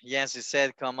tomorrow. Yancy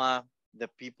said, comma, the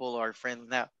people are friendly.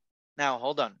 Now,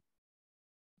 hold on.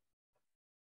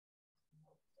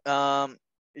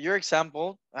 Your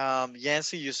example,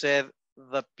 Yancy, you said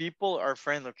the people are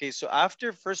friendly. Okay, so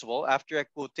first of all, after a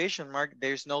quotation mark,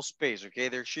 there's no space, okay?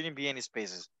 There shouldn't be any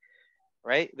spaces,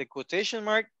 right? The quotation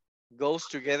mark goes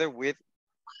together with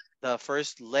the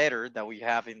first letter that we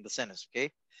have in the sentence,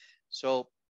 okay? So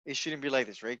it shouldn't be like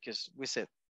this, right? Because we said,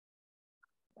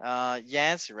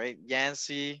 Yancy, right?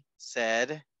 Yancy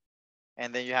said,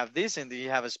 and then you have this, and then you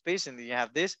have a space, and then you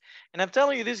have this. And I'm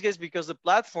telling you this, guys, because the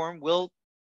platform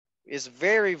is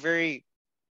very, very,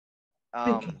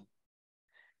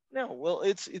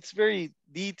 it's very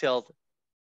detailed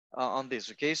on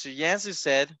this, okay? So Yancy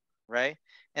said, right?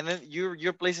 And then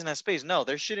you're placing a space. No,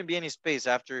 there shouldn't be any space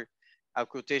after a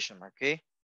quotation mark, okay?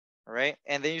 All right,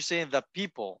 and then you're saying the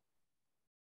people.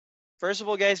 First of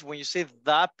all, guys, when you say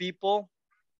the people,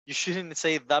 you shouldn't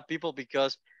say the people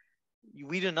because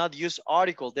we do not use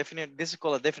article, definite. This is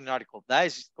called a definite article. That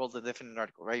is called a definite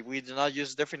article, right? We do not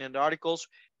use definite articles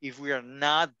if we are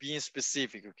not being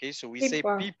specific, okay? So we say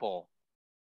people.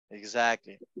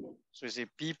 Exactly. So we say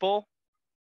people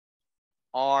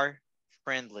are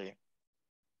friendly,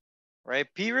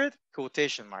 right? Period,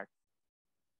 quotation mark.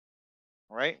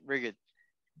 All right, very good.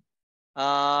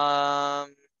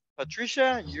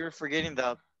 Patricia, you're forgetting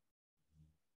the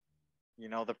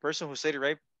person who said it,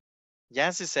 right?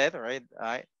 Yancy said, right? All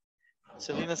right.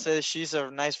 Selena said she's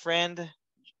a nice friend.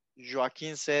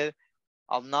 Joaquin said,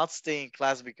 I'll not stay in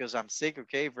class because I'm sick.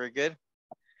 Okay, very good.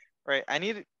 All right, I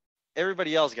need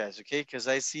everybody else, guys, okay? Because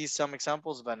I see some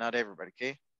examples, but not everybody,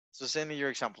 okay? So send me your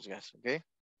examples, guys, okay?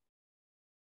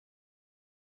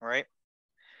 All right.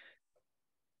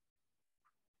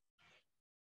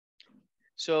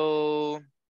 So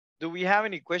do we have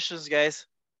any questions, guys,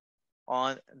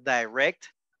 on direct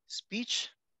speech?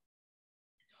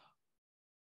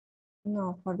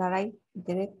 No, for direct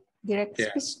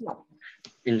speech, no.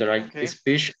 In direct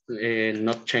speech,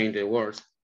 not change the words.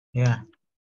 Yeah.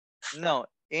 No,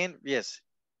 yes.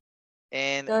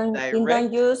 And you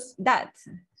don't use that.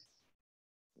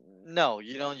 No,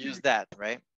 you don't use that,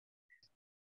 right?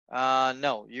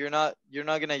 No, you're not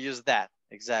gonna use that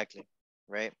exactly,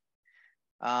 right?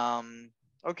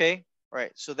 Okay, all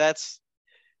right. So that's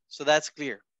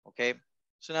clear. Okay.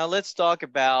 So now let's talk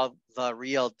about the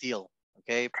real deal.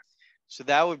 Okay. So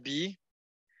that would be,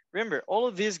 remember, all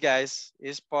of these, guys,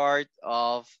 is part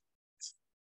of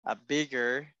a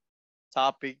bigger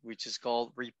topic, which is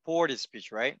called reported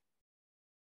speech, right?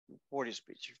 Reported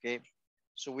speech, okay?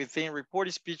 So within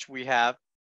reported speech, we have,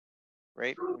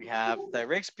 right? We have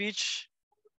direct speech,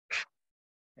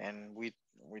 and we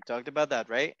talked about that,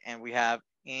 right? And we have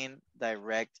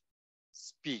indirect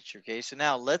speech, okay? So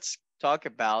now let's talk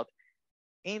about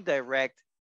indirect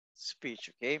speech,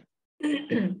 okay?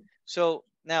 So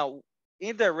now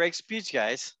indirect speech,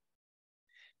 guys,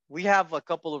 we have a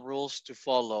couple of rules to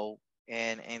follow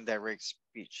in indirect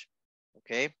speech,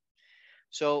 okay?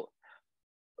 So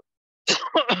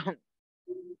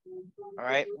all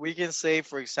right, we can say,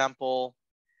 for example,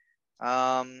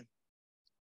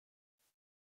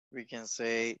 we can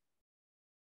say,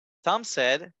 Tom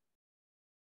said,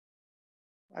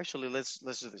 actually, let's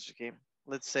do this, okay?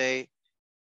 Let's say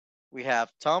we have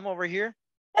Tom over here.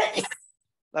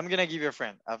 I'm gonna give you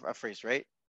a phrase, right?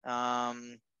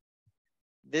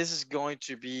 This is going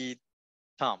to be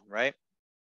Tom, right?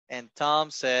 And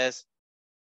Tom says,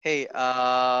 hey,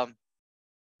 I'm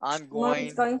going,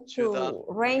 It's going to the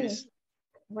rain. movies.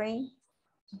 Rain.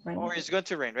 Or it's going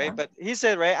to rain, right? Yeah. But he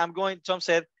said, right, Tom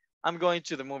said, I'm going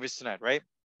to the movies tonight, right?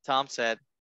 Tom said,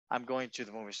 I'm going to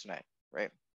the movies tonight, right?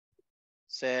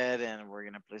 Said, and we're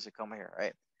gonna place a comma here,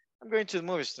 right? I'm going to the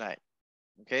movies tonight,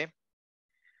 okay?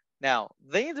 Now,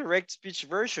 the indirect speech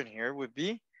version here would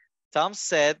be, Tom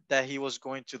said that he was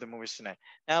going to the movies tonight.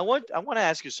 Now, I want to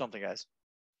ask you something, guys.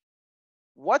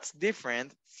 What's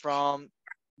different from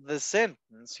the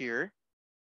sentence here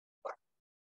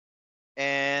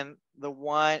and the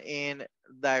one in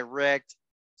direct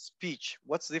speech?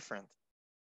 What's different?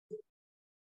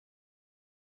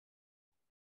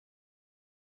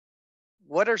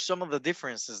 What are some of the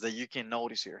differences that you can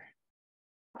notice here?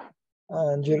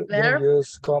 And you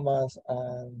use commas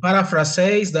and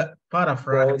paraphrase the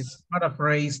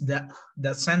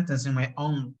sentence in my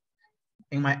own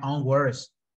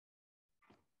words.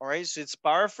 All right, so it's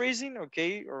paraphrasing,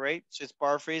 okay, all right, so it's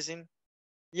paraphrasing.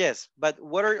 Yes, but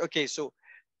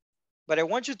but I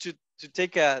want you to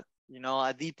take a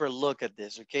deeper look at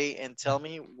this, okay, and tell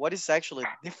me what is actually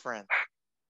different.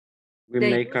 We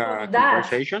make a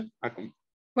conversation, a conversion,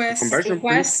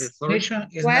 please.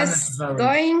 He was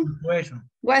going.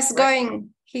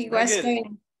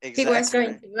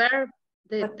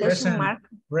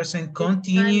 Present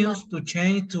continuous to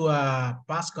change to a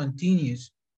past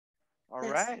continuous. All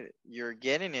right, you're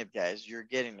getting it, guys. You're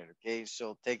getting it, okay?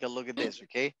 So take a look at this,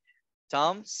 okay?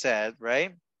 Tom said,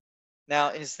 right?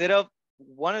 Now, instead of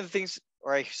one of the things,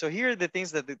 all right, so here are the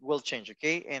things that will change,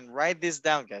 okay? And write this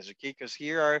down, guys, okay? Because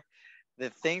here are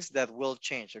the things that will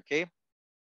change, okay?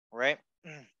 All right?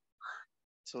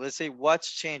 So let's say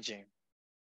what's changing.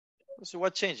 So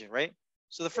what's changing, right?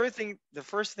 So the first thing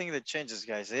that changes,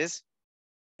 guys, is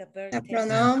the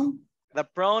pronoun. The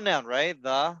pronoun, right?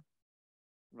 The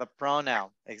pronoun,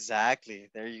 exactly.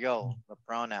 There you go, the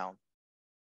pronoun.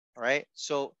 All right,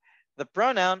 so the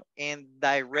pronoun in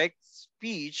direct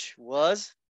speech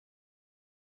was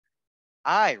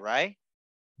I, right?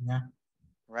 Yeah.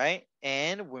 Right,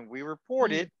 and when we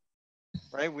report it,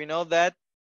 right, we know that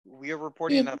we are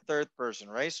reporting a third person,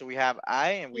 right? So we have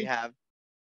I and we have,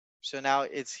 so now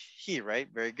it's he, right?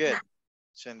 Very good.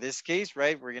 So in this case,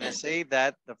 right, we're gonna say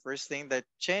that the first thing that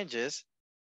changes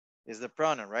is the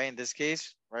pronoun, right? In this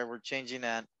case, right, we're changing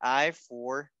an I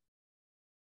for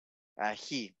a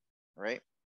he, right?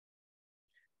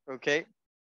 Okay.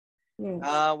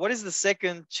 Yes. What is the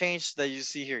second change that you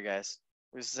see here, guys?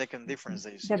 What is the second difference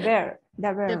that you see? The verb.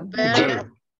 The verb.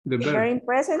 Very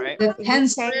present. Right? The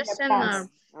tense. The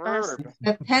Verb.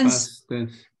 The tense.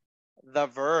 The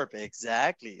verb,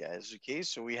 exactly, guys. Okay,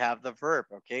 so we have the verb.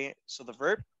 Okay, so the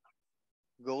verb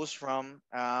goes from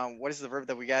what is the verb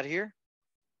that we got here?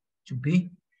 To be.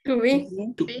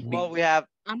 Well, we have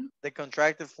the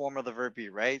contracted form of the verb be,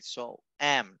 right? So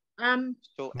am.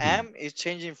 So am is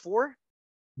changing for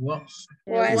Was.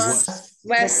 Very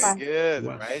good,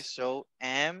 right? So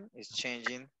am is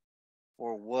changing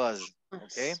for was.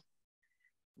 Okay.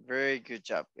 Very good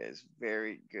job, guys.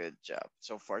 Very good job.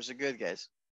 So far, so good, guys.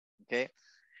 Okay.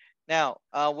 Now,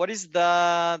 what is the?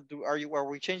 Are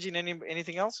we changing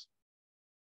anything else?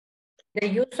 The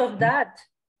use of that.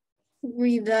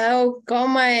 Without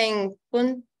comma and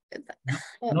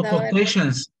No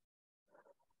quotations.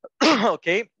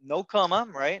 Okay, no comma,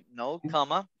 right? No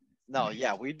comma. No,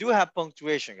 yeah, we do have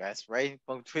punctuation, guys, right?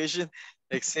 Punctuation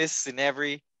exists in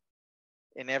every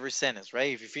sentence,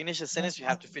 right? If you finish a sentence, you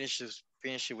have to finish it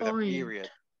with a period.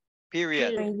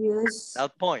 Period.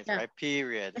 Not point, right?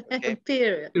 Period. Okay.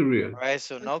 Period. All right,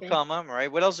 so no comma,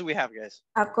 right? What else do we have, guys?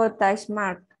 A quotation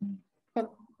mark.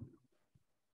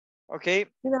 Okay.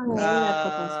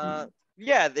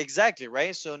 Yeah, exactly,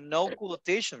 right? So no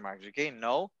quotation marks, okay?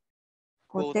 No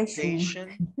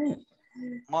quotation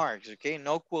marks, okay?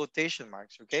 No quotation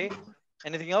marks, okay?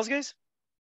 Anything else, guys?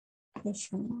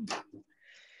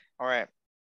 All right.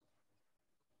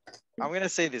 I'm going to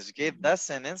say this, okay? That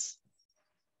sentence,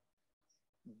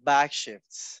 back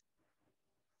shifts.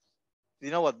 Do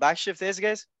you know what back shift is,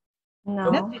 guys?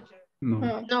 No.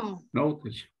 No. No,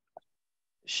 teacher.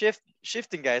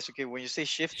 Shifting, guys, okay? When you say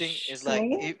shifting, it's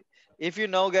like, if you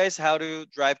know, guys, how to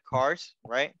drive cars,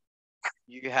 right?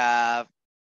 You have,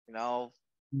 you know,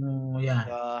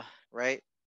 right?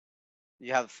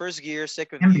 You have first gear,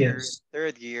 second gear,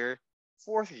 third gear,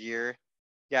 fourth gear,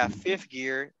 you have fifth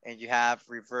gear, and you have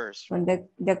reverse.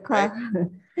 The car.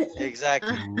 Right?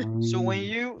 Exactly. So when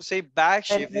you say back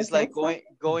shift, it's like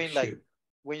going like,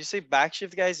 when you say back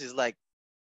shift, guys, is like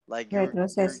you're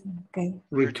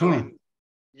return.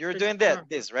 You're doing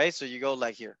this, right? So you go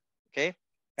like here, okay?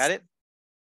 Got it?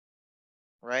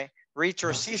 Right?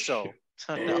 Retrociso.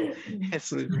 No,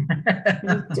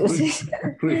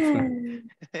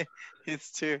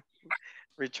 it's to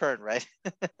return, right?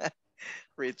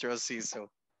 Retrociso.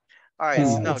 All right,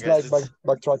 so no, it's guys, like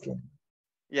backtracking.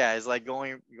 Yeah, it's like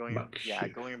going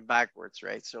backwards,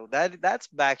 right? So that's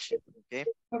back shift, okay?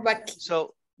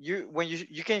 So when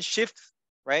you can shift,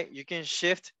 right? You can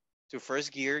shift to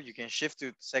first gear, you can shift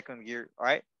to second gear, all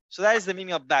right? So that is the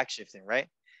meaning of back shifting, right?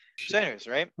 So anyways,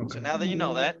 right? Okay. So now that you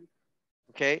know that,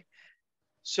 okay?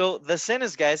 So the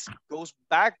sentence, guys, goes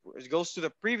backwards, goes to the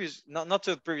previous, not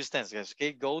to the previous tense, guys,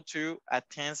 okay? Go to a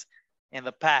tense in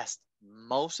the past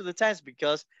most of the times,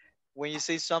 because when you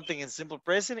say something in simple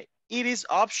present, it is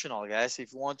optional, guys,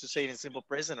 if you want to say it in simple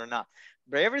present or not.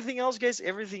 But everything else, guys,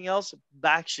 everything else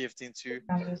backshift into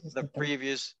the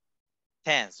previous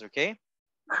tense, okay?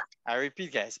 I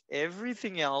repeat, guys,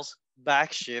 everything else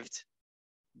backshifts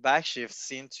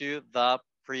into the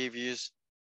previous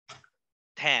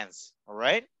tense, all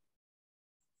right?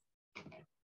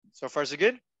 So far, so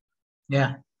good?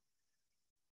 Yeah.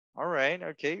 All right,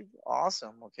 okay,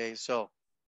 awesome. Okay, so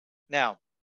now,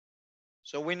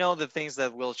 so we know the things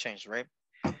that will change, right?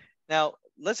 Now,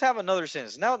 let's have another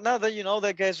sentence. Now that you know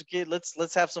that, guys, okay,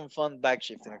 let's have some fun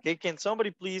backshifting, okay? Can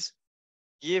somebody please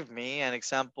give me an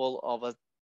example of a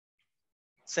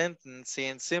sentence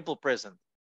in simple present?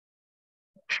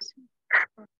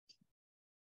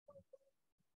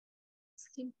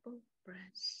 Simple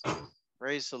present.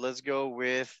 Right, so let's go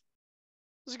with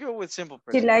simple She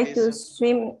present. likes to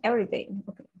swim every day.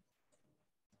 Okay.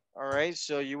 All right,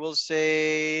 so you will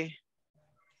say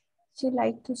she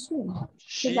likes to swim.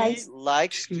 She likes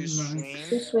to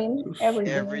swim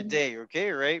every day.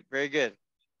 Okay, right? Very good.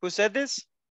 Who said this?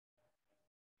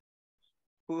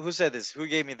 Who said this? Who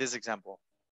gave me this example?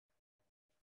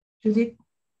 Judith.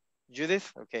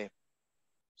 Judith? Okay.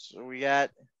 So we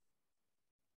got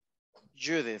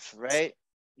Judith, right?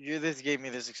 Judith gave me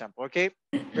this example. Okay,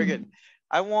 very good.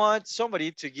 I want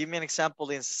somebody to give me an example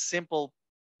in simple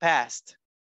past.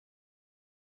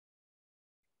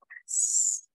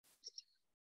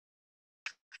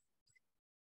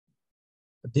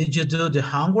 Did you do the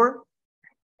homework?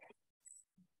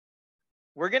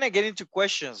 We're gonna get into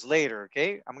questions later,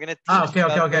 okay? I'm gonna teach okay.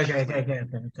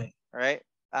 All right.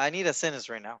 I need a sentence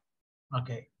right now.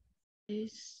 Okay.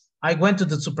 I went to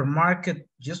the supermarket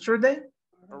yesterday.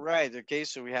 All right. Okay.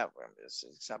 So we have this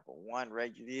example one,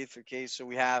 right? Judith. Okay. So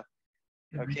we have.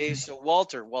 Okay. So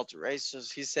Walter, right? So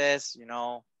he says, you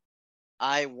know,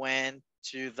 I went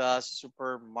to the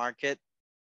supermarket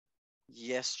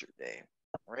yesterday.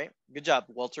 All right. Good job,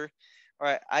 Walter. All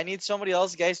right. I need somebody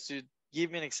else, guys, to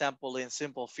give me an example in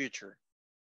simple future.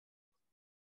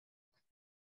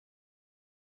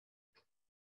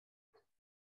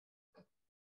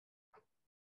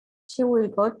 She will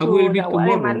go to the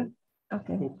watermelon.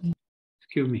 Okay.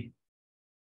 Excuse me.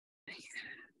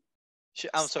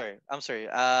 I'm sorry.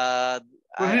 I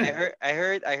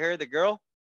heard the girl.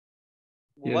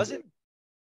 What was it?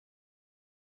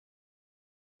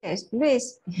 Yes,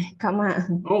 Luis, come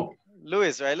on. Oh.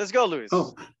 Luis, right? Let's go, Luis.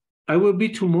 Oh, I will be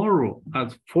tomorrow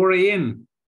at 4 a.m.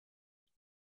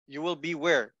 You will be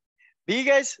where? Be,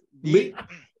 guys? Be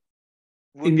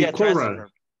in the coral.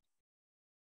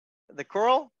 The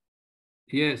coral?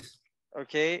 Yes.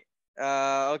 Okay.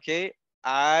 Okay.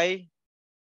 I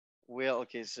will.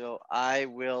 Okay. So I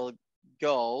will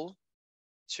go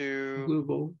to. We'll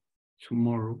go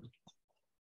tomorrow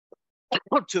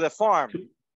to the farm.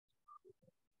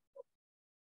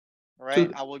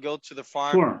 Right. I will go to the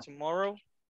farm tomorrow.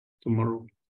 Tomorrow.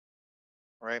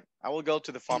 Right. I will go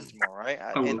to the farm tomorrow. Right.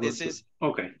 And this is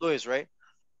okay. Luis, right?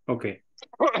 Okay.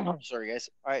 Sorry, guys.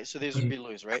 All right. So this would be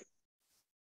Luis, right?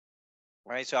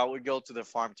 right? So I would go to the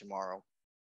farm tomorrow.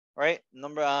 All right.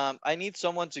 I need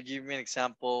someone to give me an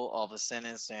example of a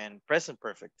sentence in present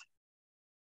perfect.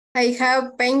 I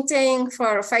have painting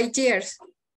for 5 years.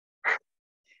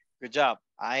 Good job.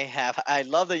 I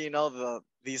love that you know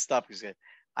these topics.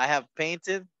 I have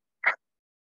painted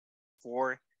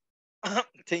for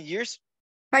 10 years.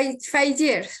 5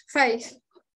 years. 5.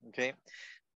 Okay.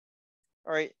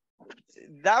 All right.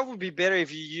 That would be better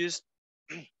if you use,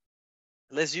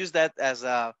 let's use that as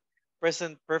a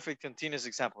present perfect continuous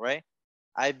example, right?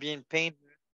 I've been painting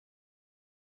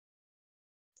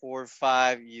for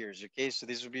 5 years. Okay. So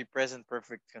this would be present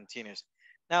perfect continuous.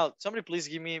 Now, somebody please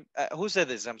give me, who said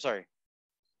this? I'm sorry.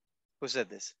 Who said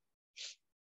this?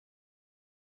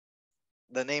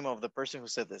 The name of the person who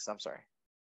said this. I'm sorry.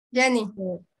 Jenny.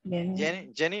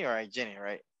 Jenny. All right. Jenny.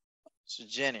 Right. So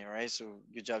Jenny. Right. So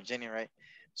good job, Jenny. Right.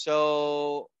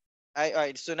 So all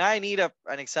right. So now I need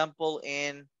an example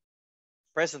in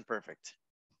present perfect.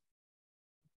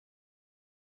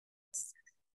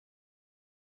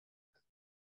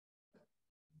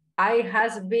 I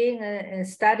has been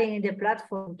studying the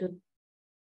platform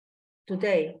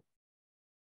today.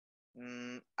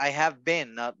 I have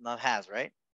been, not has,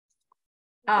 right?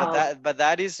 Oh, But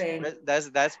that is okay.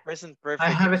 that's present perfect. I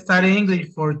have studied English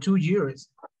for 2 years.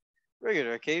 Very good.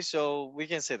 Okay, so we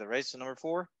can say that, right? So number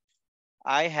 4,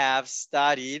 I have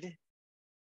studied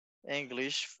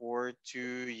English for 2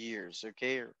 years.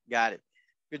 Okay, got it.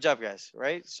 Good job, guys.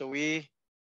 Right? So this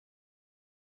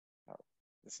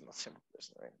is not simple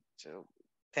present, right? So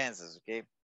tenses. Okay,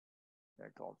 I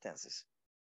call them tenses.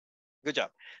 Good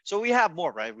job. So we have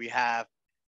more, right? We have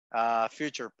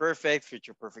future perfect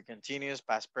continuous,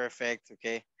 past perfect.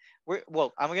 Okay.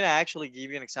 Well, I'm gonna actually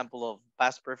give you an example of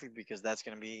past perfect because that's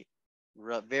gonna be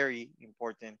very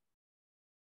important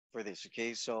for this.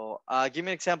 Okay. So give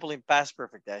me an example in past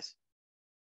perfect, guys.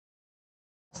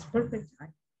 Perfect.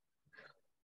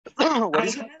 What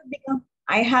is it?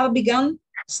 I have begun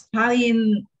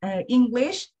studying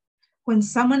English when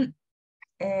someone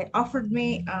offered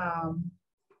me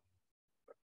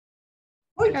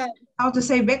how to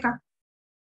say beca.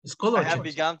 I have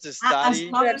begun to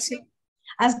study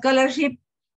A scholarship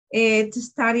to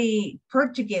study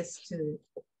Portuguese too.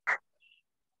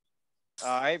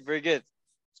 All right, very good.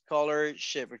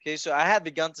 Scholarship. Okay, so I had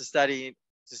begun to study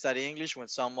English when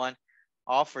someone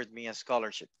offered me a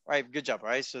scholarship. All right, good job. All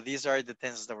right, so these are the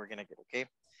tenses that we're gonna get. Okay.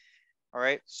 All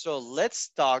right, so let's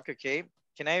talk. Okay,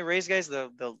 can I erase, guys, the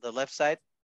left side?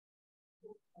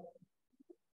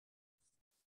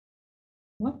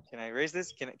 What? Can I erase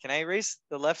this? Can I erase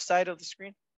the left side of the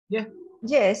screen? Yeah.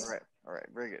 Yes. All right,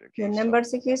 very good. Okay. The number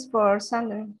 6 is for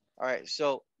Sandra. All right,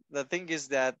 so the thing is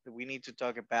that we need to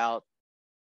talk about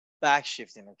back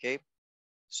shifting. Okay,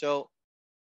 so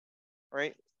all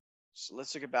right, so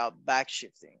let's talk about back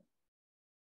shifting.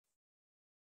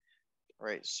 All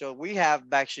right, so we have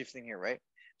back shifting here, right?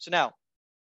 So now,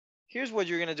 here's what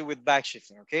you're gonna do with back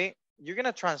shifting. Okay, you're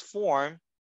gonna transform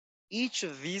each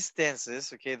of these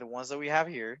tenses, okay, the ones that we have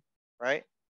here, right?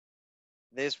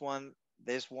 This one,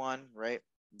 right?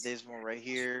 This one right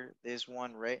here, this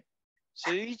one, right?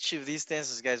 So each of these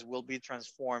tenses, guys, will be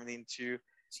transformed into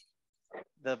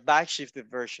the back shifted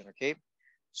version, okay?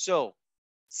 So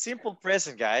simple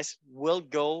present, guys, will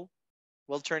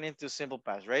turn into simple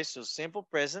past, right? So simple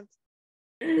present,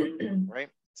 right?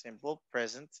 Simple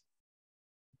present,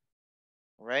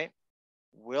 right?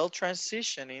 Will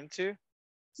transition into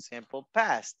simple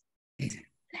past.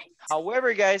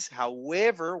 However, guys,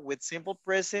 with simple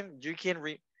present, you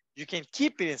can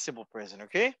keep it in simple present,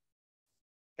 okay?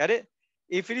 Got it?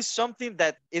 If it is something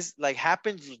that is like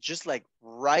happens just like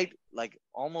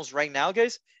almost right now,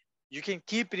 guys, you can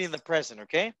keep it in the present,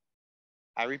 okay?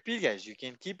 I repeat, guys, you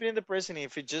can keep it in the present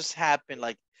if it just happened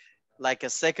like a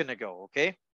second ago,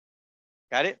 okay?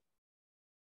 Got it?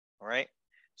 All right.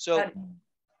 So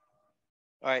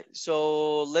all right,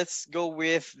 so let's go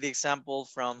with the example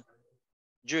from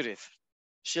Judith.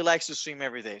 She likes to swim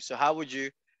every day. So how would you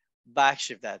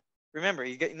backshift that? Remember,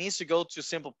 it needs to go to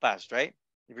simple past, right?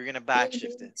 If you're gonna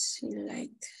backshift it. She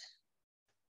liked.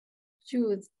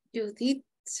 Judith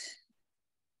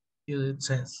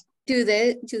says.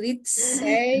 Judith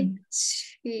said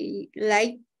she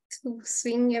liked to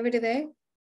swim every day.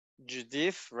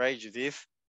 Judith, right? Judith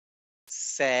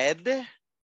said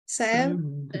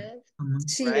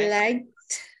she right?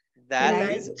 liked that.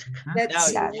 Now,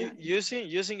 that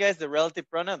using guys the relative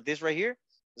pronoun, this right here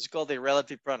is called the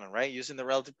relative pronoun, right? Using the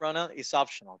relative pronoun is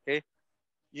optional, okay?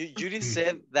 Judy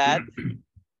said that,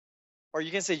 or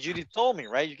you can say Judy told me,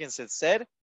 right? You can say said,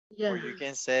 Yeah. or you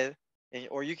can say,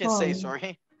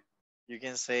 sorry, you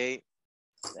can say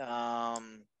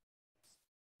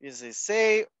You can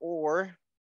say, or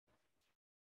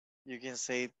you can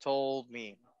say told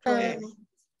me. Okay.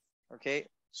 Okay.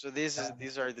 So these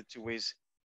are the two ways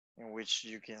in which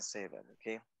you can say that.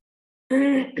 Okay.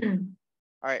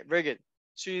 All right. Very good.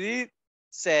 She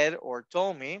said or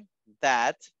told me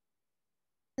that.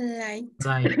 Liked.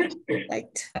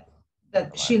 Liked.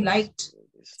 That she liked.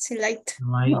 She liked.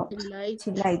 Liked.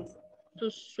 She liked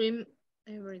To swim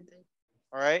every day.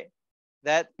 All right.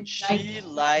 That she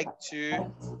liked,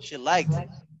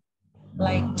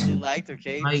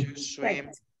 okay, to swim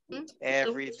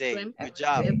every day. Swim Good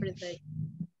job. every day.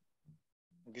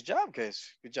 Good job,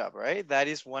 guys. Good job, right? That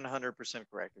is 100%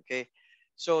 correct, okay?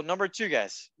 So number 2,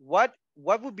 guys, what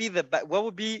would be the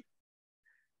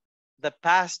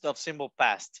past of simple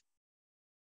past?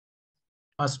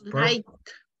 Past Like.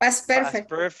 past perfect. Past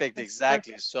perfect,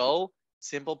 exactly. So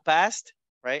simple past,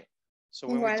 right? So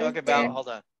when we talk about, hold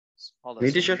on. So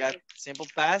we got simple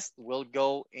past will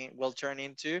turn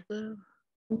into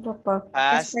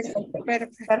past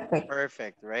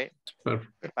perfect, right?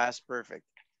 Perfect. Past perfect.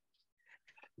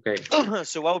 Okay.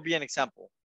 So what would be an example?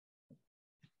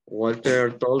 Walter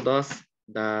told us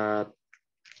that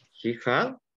he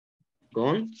had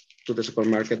gone to the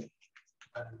supermarket.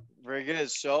 Very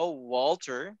good. So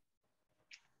Walter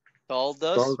told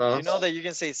us. You know that you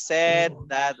can say said,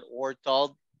 that, or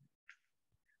told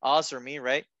us or me,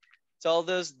 right?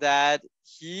 Told us that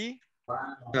he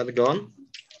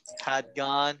Had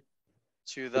gone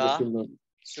to the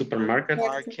supermarket,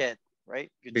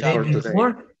 right? Good before job.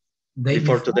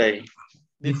 today.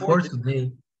 Before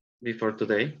today. Before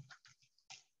today.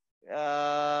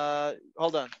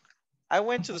 Hold on. I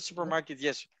went to the supermarket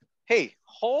yesterday. Hey,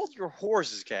 hold your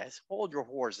horses, guys. Hold your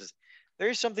horses. There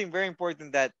is something very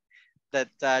important that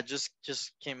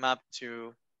just came up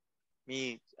to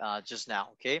me just now,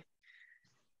 okay?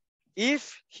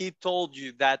 If he told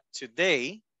you that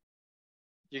today,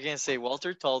 you can say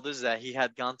Walter told us that he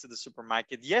had gone to the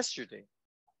supermarket yesterday,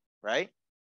 right?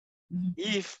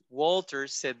 If Walter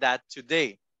said that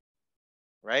today,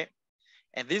 right?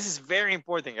 And this is very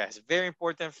important, guys. Very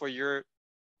important for your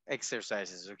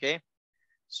exercises, okay?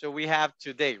 So we have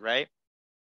today, right?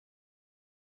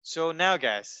 So now,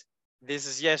 guys, this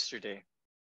is yesterday,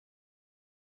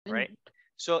 right?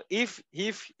 So if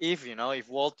you know, if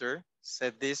Walter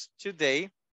said this today,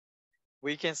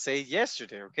 we can say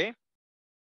yesterday, okay?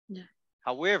 Yeah.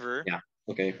 However, yeah,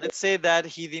 okay. Let's say that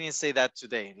he didn't say that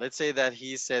today. Let's say that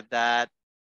he said that,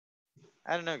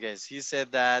 I don't know, guys. He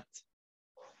said that,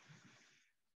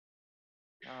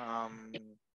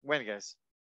 when, guys?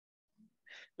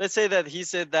 Let's say that he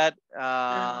said that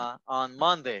on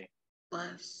Monday.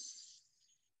 Was.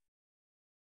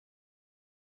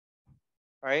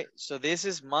 All right, so this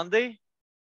is Monday.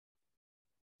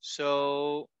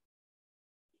 So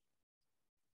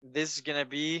this is gonna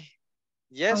be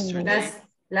yesterday.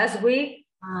 Last week.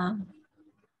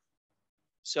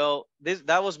 So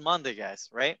that was Monday, guys,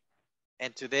 right?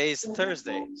 And today is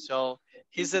Thursday. So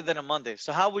he said that on Monday.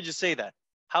 So how would you say that?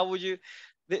 How would you?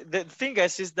 The thing,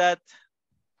 guys, is that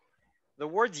the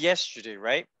word yesterday,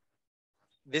 right?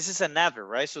 This is an adverb,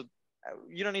 right? So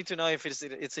you don't need to know if it's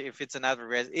an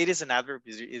adverb. It is an adverb.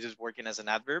 It is working as an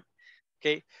adverb.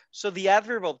 Okay. So the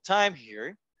adverb of time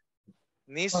here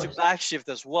needs to backshift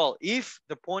as well if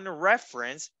the point of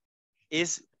reference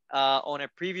is on a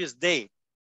previous day.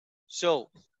 So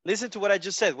listen to what I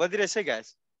just said. What did I say,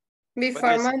 guys?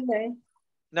 Before Monday.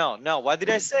 No. What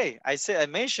did I say? I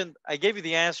gave you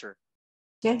the answer.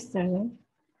 Yesterday.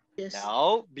 Yes.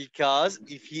 No, because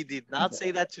if he did not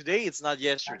say that today, it's not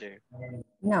yesterday.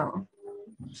 No.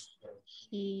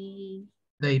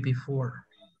 Day before.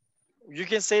 You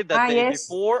can say the day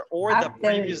before or the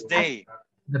previous day.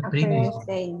 The previous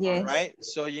day, yes. Right?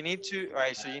 So you need to,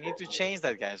 change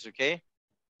that, guys, okay?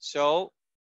 So,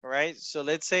 all right, so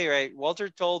let's say, right, Walter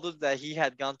told us that he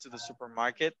had gone to the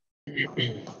supermarket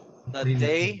the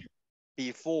day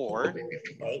before,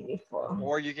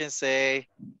 or you can say,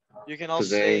 you can also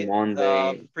Today, say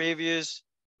Monday. the previous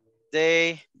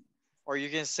day, or you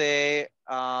can say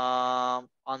on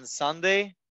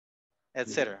Sunday,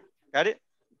 etc. Got it?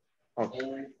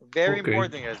 Okay. Very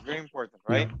important, guys, very important,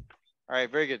 right? Yeah. All right,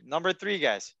 very good. Number 3,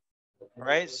 guys. All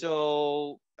right,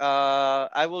 so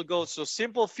I will go, so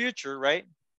simple future, right?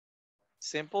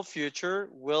 Simple future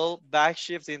will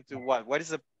backshift into what? What is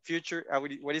the future?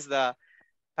 What is the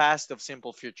past of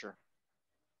simple future?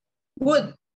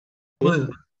 Would.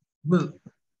 Remember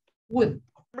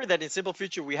that in simple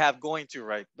future we have going to,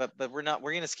 right? But we're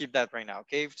gonna skip that right now,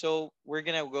 okay? So we're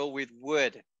gonna go with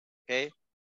would, okay?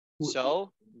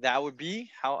 So that would be,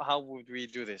 how would we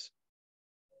do this?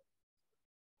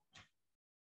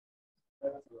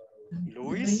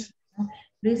 Luis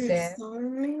said.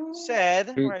 said,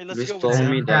 all right, let's Luis go with told said.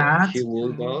 me that he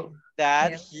will go.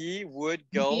 That Yeah. he would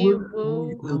He go Will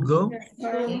go will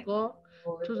go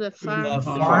to the To farm the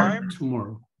farm. farm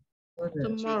tomorrow. to the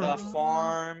tomorrow.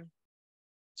 farm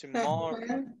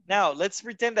tomorrow. Now, let's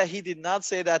pretend that he did not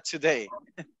say that today.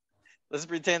 Let's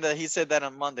pretend that he said that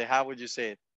on Monday. How would you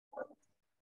say it?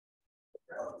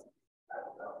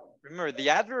 Remember, the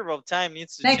adverb of time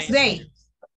needs to Next change. day.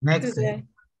 Next day.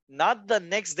 Not the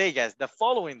next day, guys. The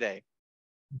following day.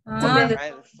 Ah, the-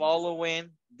 Right?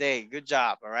 Following day. Good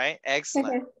job. All right.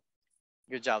 Excellent.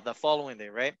 Good job. The following day,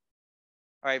 right?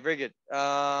 All right. Very good.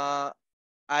 I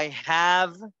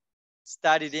have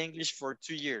studied English for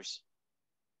 2 years.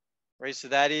 Right. So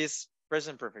that is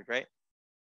present perfect, right?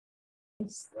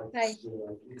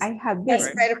 I have Yes,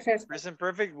 been. perfect. Present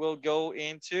perfect will go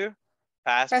into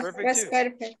past perfect too.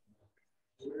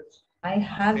 I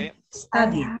have Okay.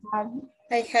 studied.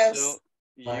 So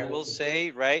you will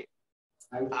say, right?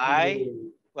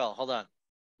 Well, hold on.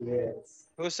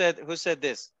 Who said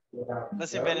this?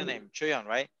 Let's invent a name. Choyon,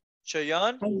 right?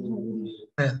 Choyon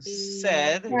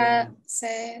said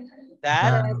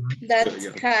that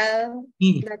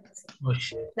He.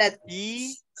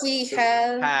 he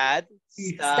had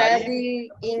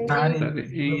studied Study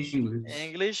English.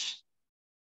 English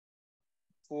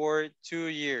for 2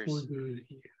 years.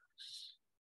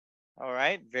 All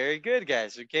right, very good,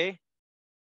 guys. Okay.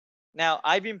 Now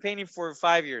I've been painting for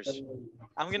 5 years.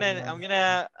 I'm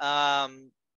gonna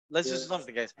let's do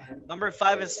something, guys. Number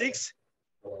 5 and 6,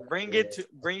 bring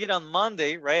it on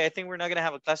Monday, right? I think we're not gonna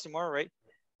have a class tomorrow, right?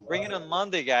 Bring it on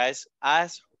Monday, guys,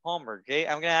 as homework. Okay.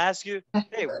 I'm gonna ask you,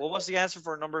 hey, what was the answer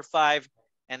for number 5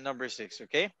 and number 6?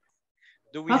 Okay.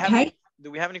 Do we have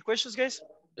any questions, guys?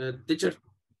 Teacher,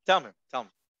 Tell me.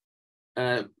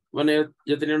 bueno,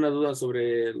 yo tenía una duda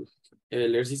sobre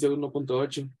el ejercicio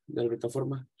 1.8 de la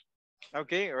plataforma.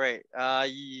 Okay, all right.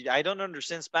 I don't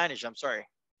understand Spanish. I'm sorry.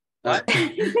 What?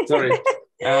 What? Sorry.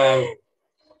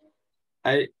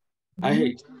 I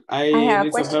have a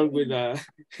need some question. help with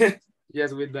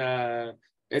yes, with the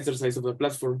exercise of the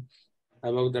platform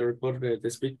about the report, the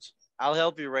speech. I'll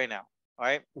help you right now. All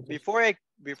right. Okay.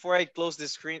 Before I close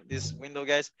this window,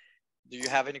 guys, do you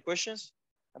have any questions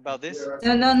about this?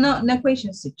 No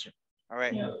questions, teacher. All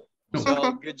right.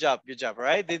 So good job. All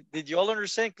right. Did you all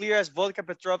understand? Clear as vodka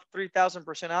Petrov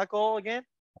 3000% alcohol again?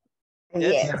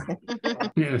 Yes.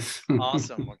 Yes.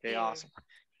 Awesome. Okay, awesome.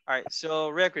 All right. So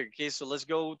real quick. Okay, so let's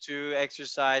go to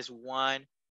exercise 1.8.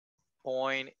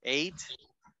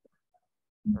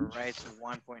 All right, so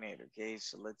 1.8. Okay,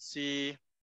 so let's see.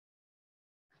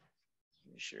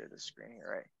 Let me share the screen here.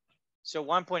 Right. So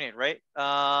 1.8, right?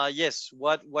 Yes.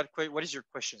 What is your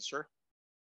question, sir?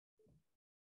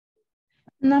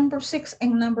 Number 6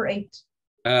 and number 8.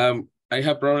 I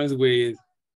have problems with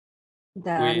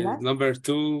number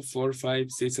 2, 4,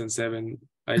 5, 6, and 7.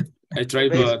 I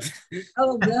tried, but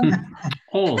All of them.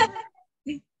 Oh,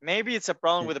 Maybe it's a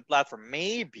problem with the platform.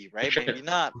 Maybe, right? Maybe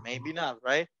not,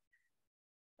 right?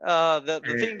 The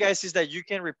thing, guys, is that you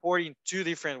can report in 2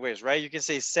 different ways, right? You can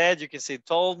say said, you can say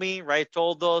told me, right?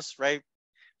 Told us, right?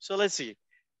 So let's see.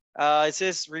 It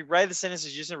says rewrite the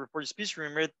sentences using reported speech.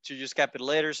 Remember to use capital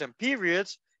letters and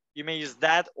periods. You may use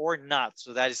that or not.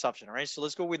 So that is optional, right? So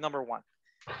let's go with number 1.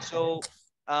 So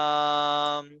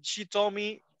she told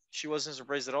me she wasn't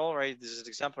surprised at all, right? This is an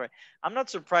example, right? I'm not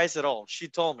surprised at all. She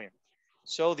told me.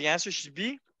 So the answer should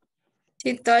be?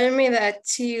 She told me that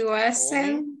she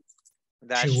wasn't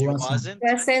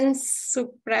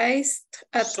surprised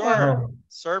at all.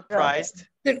 Surprised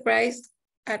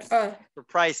at all.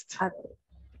 Surprised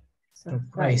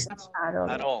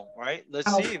at all, right?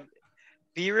 Let's see.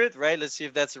 Period, right? Let's see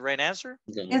if that's the right answer.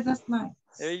 Yes, that's nice.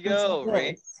 There you go,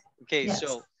 right? Okay, Yes.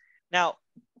 so now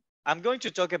I'm going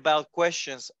to talk about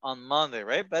questions on Monday,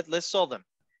 right? But let's solve them.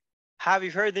 Have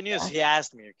you heard the news? He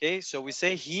asked me, okay? So we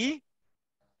say he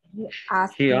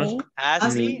asked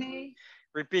me.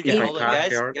 Repeat it. Hold on,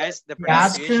 guys. The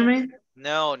Ask pronunciation. me.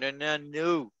 No.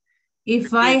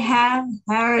 If I have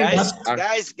heard.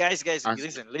 Guys,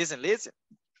 listen.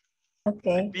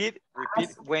 Okay. Repeat.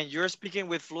 When you're speaking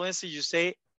with fluency, you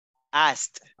say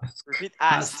asked. Repeat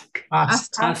asked.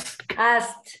 Asked.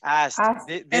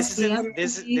 This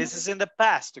is in the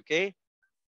past, okay?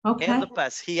 Okay. In the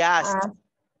past, he asked.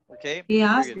 Okay. He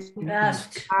asked. He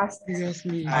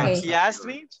asked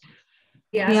me.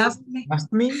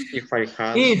 If I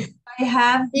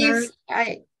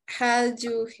had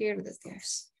you heard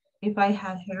this? If I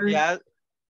had heard. Yeah.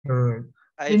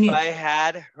 If I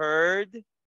had heard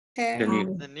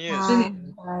the news.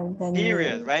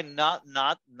 Period, right? Not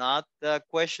the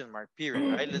question mark.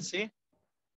 Period, right? Let's see.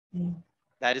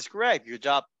 That is correct. Good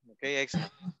job. Okay,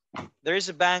 excellent. There is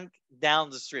a bank down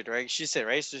the street, right? She said,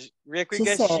 right? So real quick,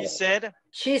 guys,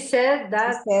 she said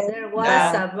that there was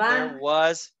a bank. There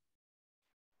was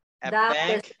a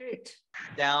bank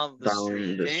down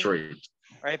the street. Okay?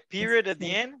 Right, period at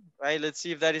the end, right? Let's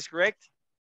see if that is correct.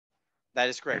 That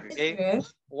is correct, okay?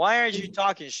 Why aren't you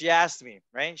talking? She asked me,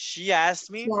 right? She asked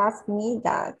me. She asked me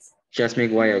that. She asked me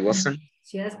why I wasn't.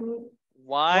 She asked me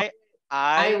why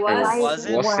I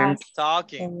wasn't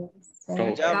talking.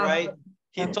 Good job, right?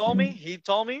 He told me. He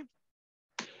told me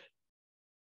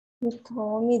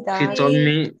that. He told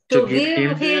me to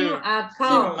give him a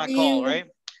call. Right?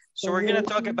 So we're gonna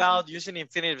talk about using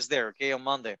infinitives there, okay, on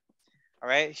Monday. All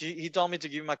right. He told me to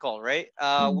give him a call, right?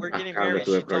 We're getting married.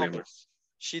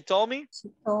 She told me.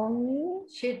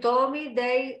 She told me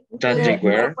they were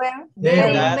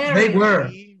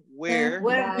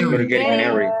getting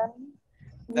married.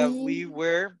 That we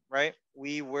were, right?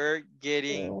 We were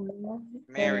getting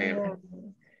married.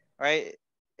 Right?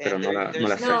 And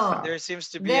there seems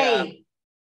to be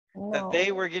that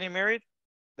they were getting married.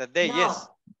 That they, yes.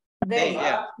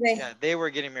 They were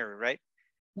getting married, right?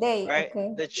 Right?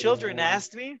 Okay. The children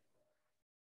asked me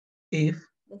if.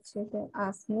 The children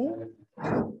asked me.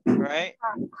 Right?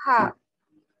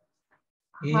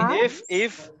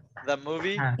 If the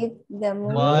movie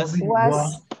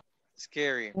was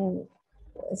scary.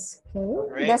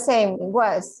 Right? The same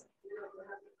was.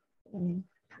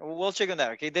 We'll check on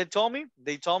that. Okay. They told me that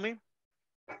they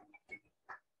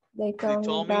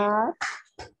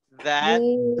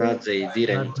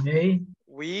didn't.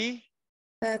 We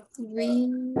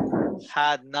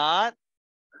had not.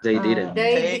 They didn't.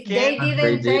 They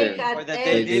didn't take or that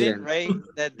they didn't, right?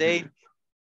 That they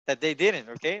didn't,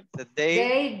 okay? That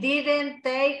they didn't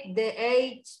take the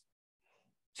H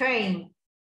train.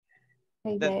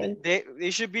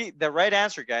 It should be the right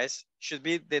answer, guys. Should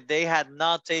be that they had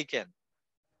not taken.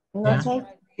 That's what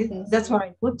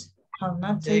I put. Have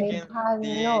not taken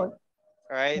the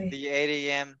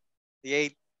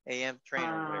 8 a.m. train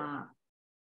or whatever.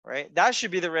 Right? That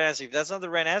should be the right answer. If that's not the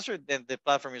right answer, then the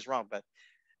platform is wrong. But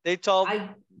they told me,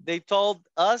 right? They told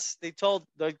me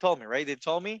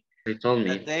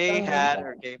that they had,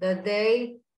 okay. That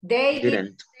they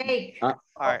didn't take. All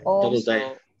right.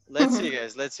 So let's see,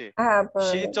 guys. Let's see.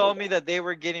 She told me that they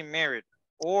were getting married,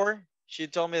 or she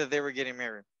told me that they were getting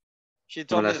married. She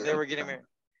told me that they were getting married.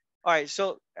 All right.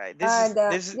 So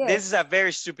this is a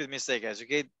very stupid mistake, guys.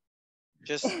 Okay,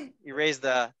 just erase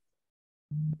the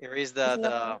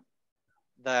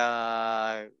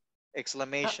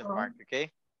exclamation mark.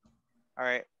 Okay. All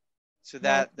right. So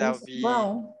that would be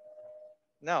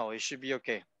no. It should be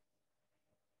okay.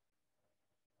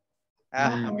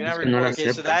 I'm gonna record.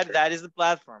 Okay, so that is the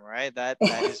platform, right? That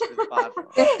is the platform.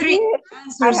 Three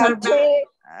answers are bad.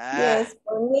 Yes,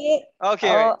 for me.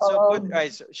 Okay,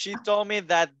 right. So she told me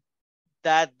that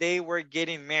they were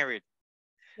getting married.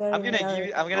 I'm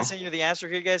gonna send you the answer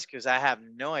here, guys, because I have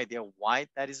no idea why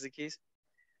that is the case.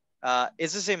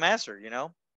 It's the same answer,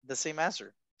 the same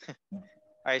answer.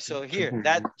 All right, so here,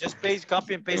 that just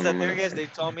copy and paste that there, guys. They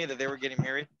told me that they were getting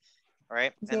married. All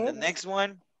right, and the next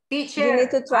one. Teacher, you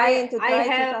need to try to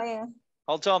try.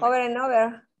 Hold on. Over and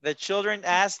over. The children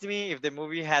asked me if the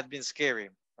movie had been scary,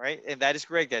 right? And that is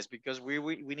correct, guys, because we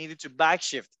needed to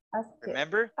backshift.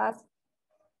 Remember?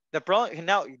 The problem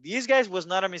now, these guys was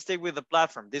not a mistake with the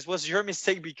platform. This was your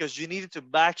mistake because you needed to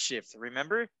backshift.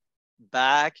 Remember?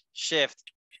 Backshift.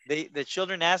 The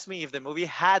children asked me if the movie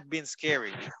had been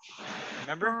scary.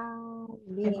 Remember? All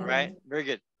right, very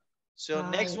good. So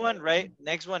next one, right?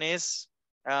 Next one is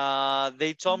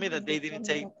they told me that they didn't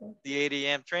take the 8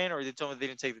 a.m. train, or they told me they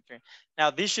didn't take the train. Now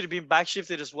this should have been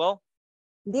backshifted as well.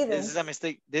 This is a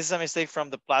mistake. This is a mistake from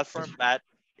the platform, but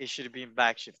it should have been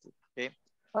backshifted. Okay,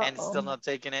 and still not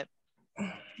taking it.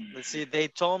 Let's see. They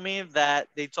told me they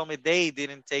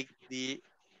didn't take the.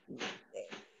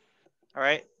 All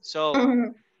right,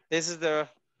 so this is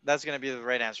that's gonna be the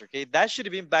right answer. Okay, that should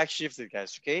have been backshifted,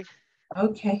 guys. Okay.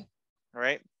 Okay. All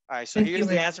right. All right, so here's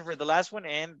the answer for the last one,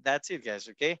 and that's it, guys,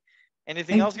 okay?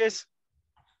 Anything else, guys?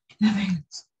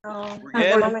 We're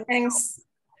good? Thanks.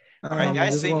 All right,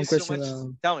 guys, thank you so much.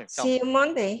 Tell me. See you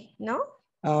Monday, no?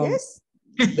 Yes?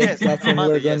 Yes, platform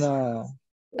Monday, we're gonna...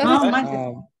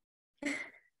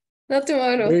 Not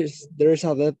tomorrow. There is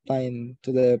a deadline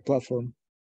to the platform.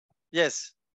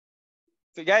 Yes.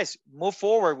 So, guys, move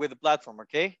forward with the platform,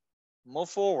 okay? Move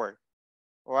forward.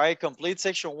 All right, complete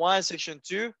section 1, section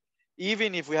 2.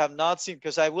 Even if we have not seen,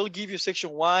 because I will give you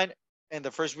section 1 in the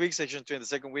first week, section 2 in the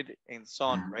second week, and so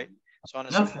on, right? So on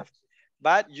and so forth.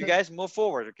 But you guys move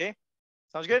forward, okay?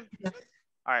 Sounds good? All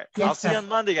right. I'll see you on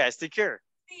Monday, guys. Take care.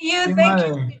 you. Thank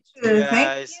you.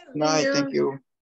 Guys. Thank you. Thank you.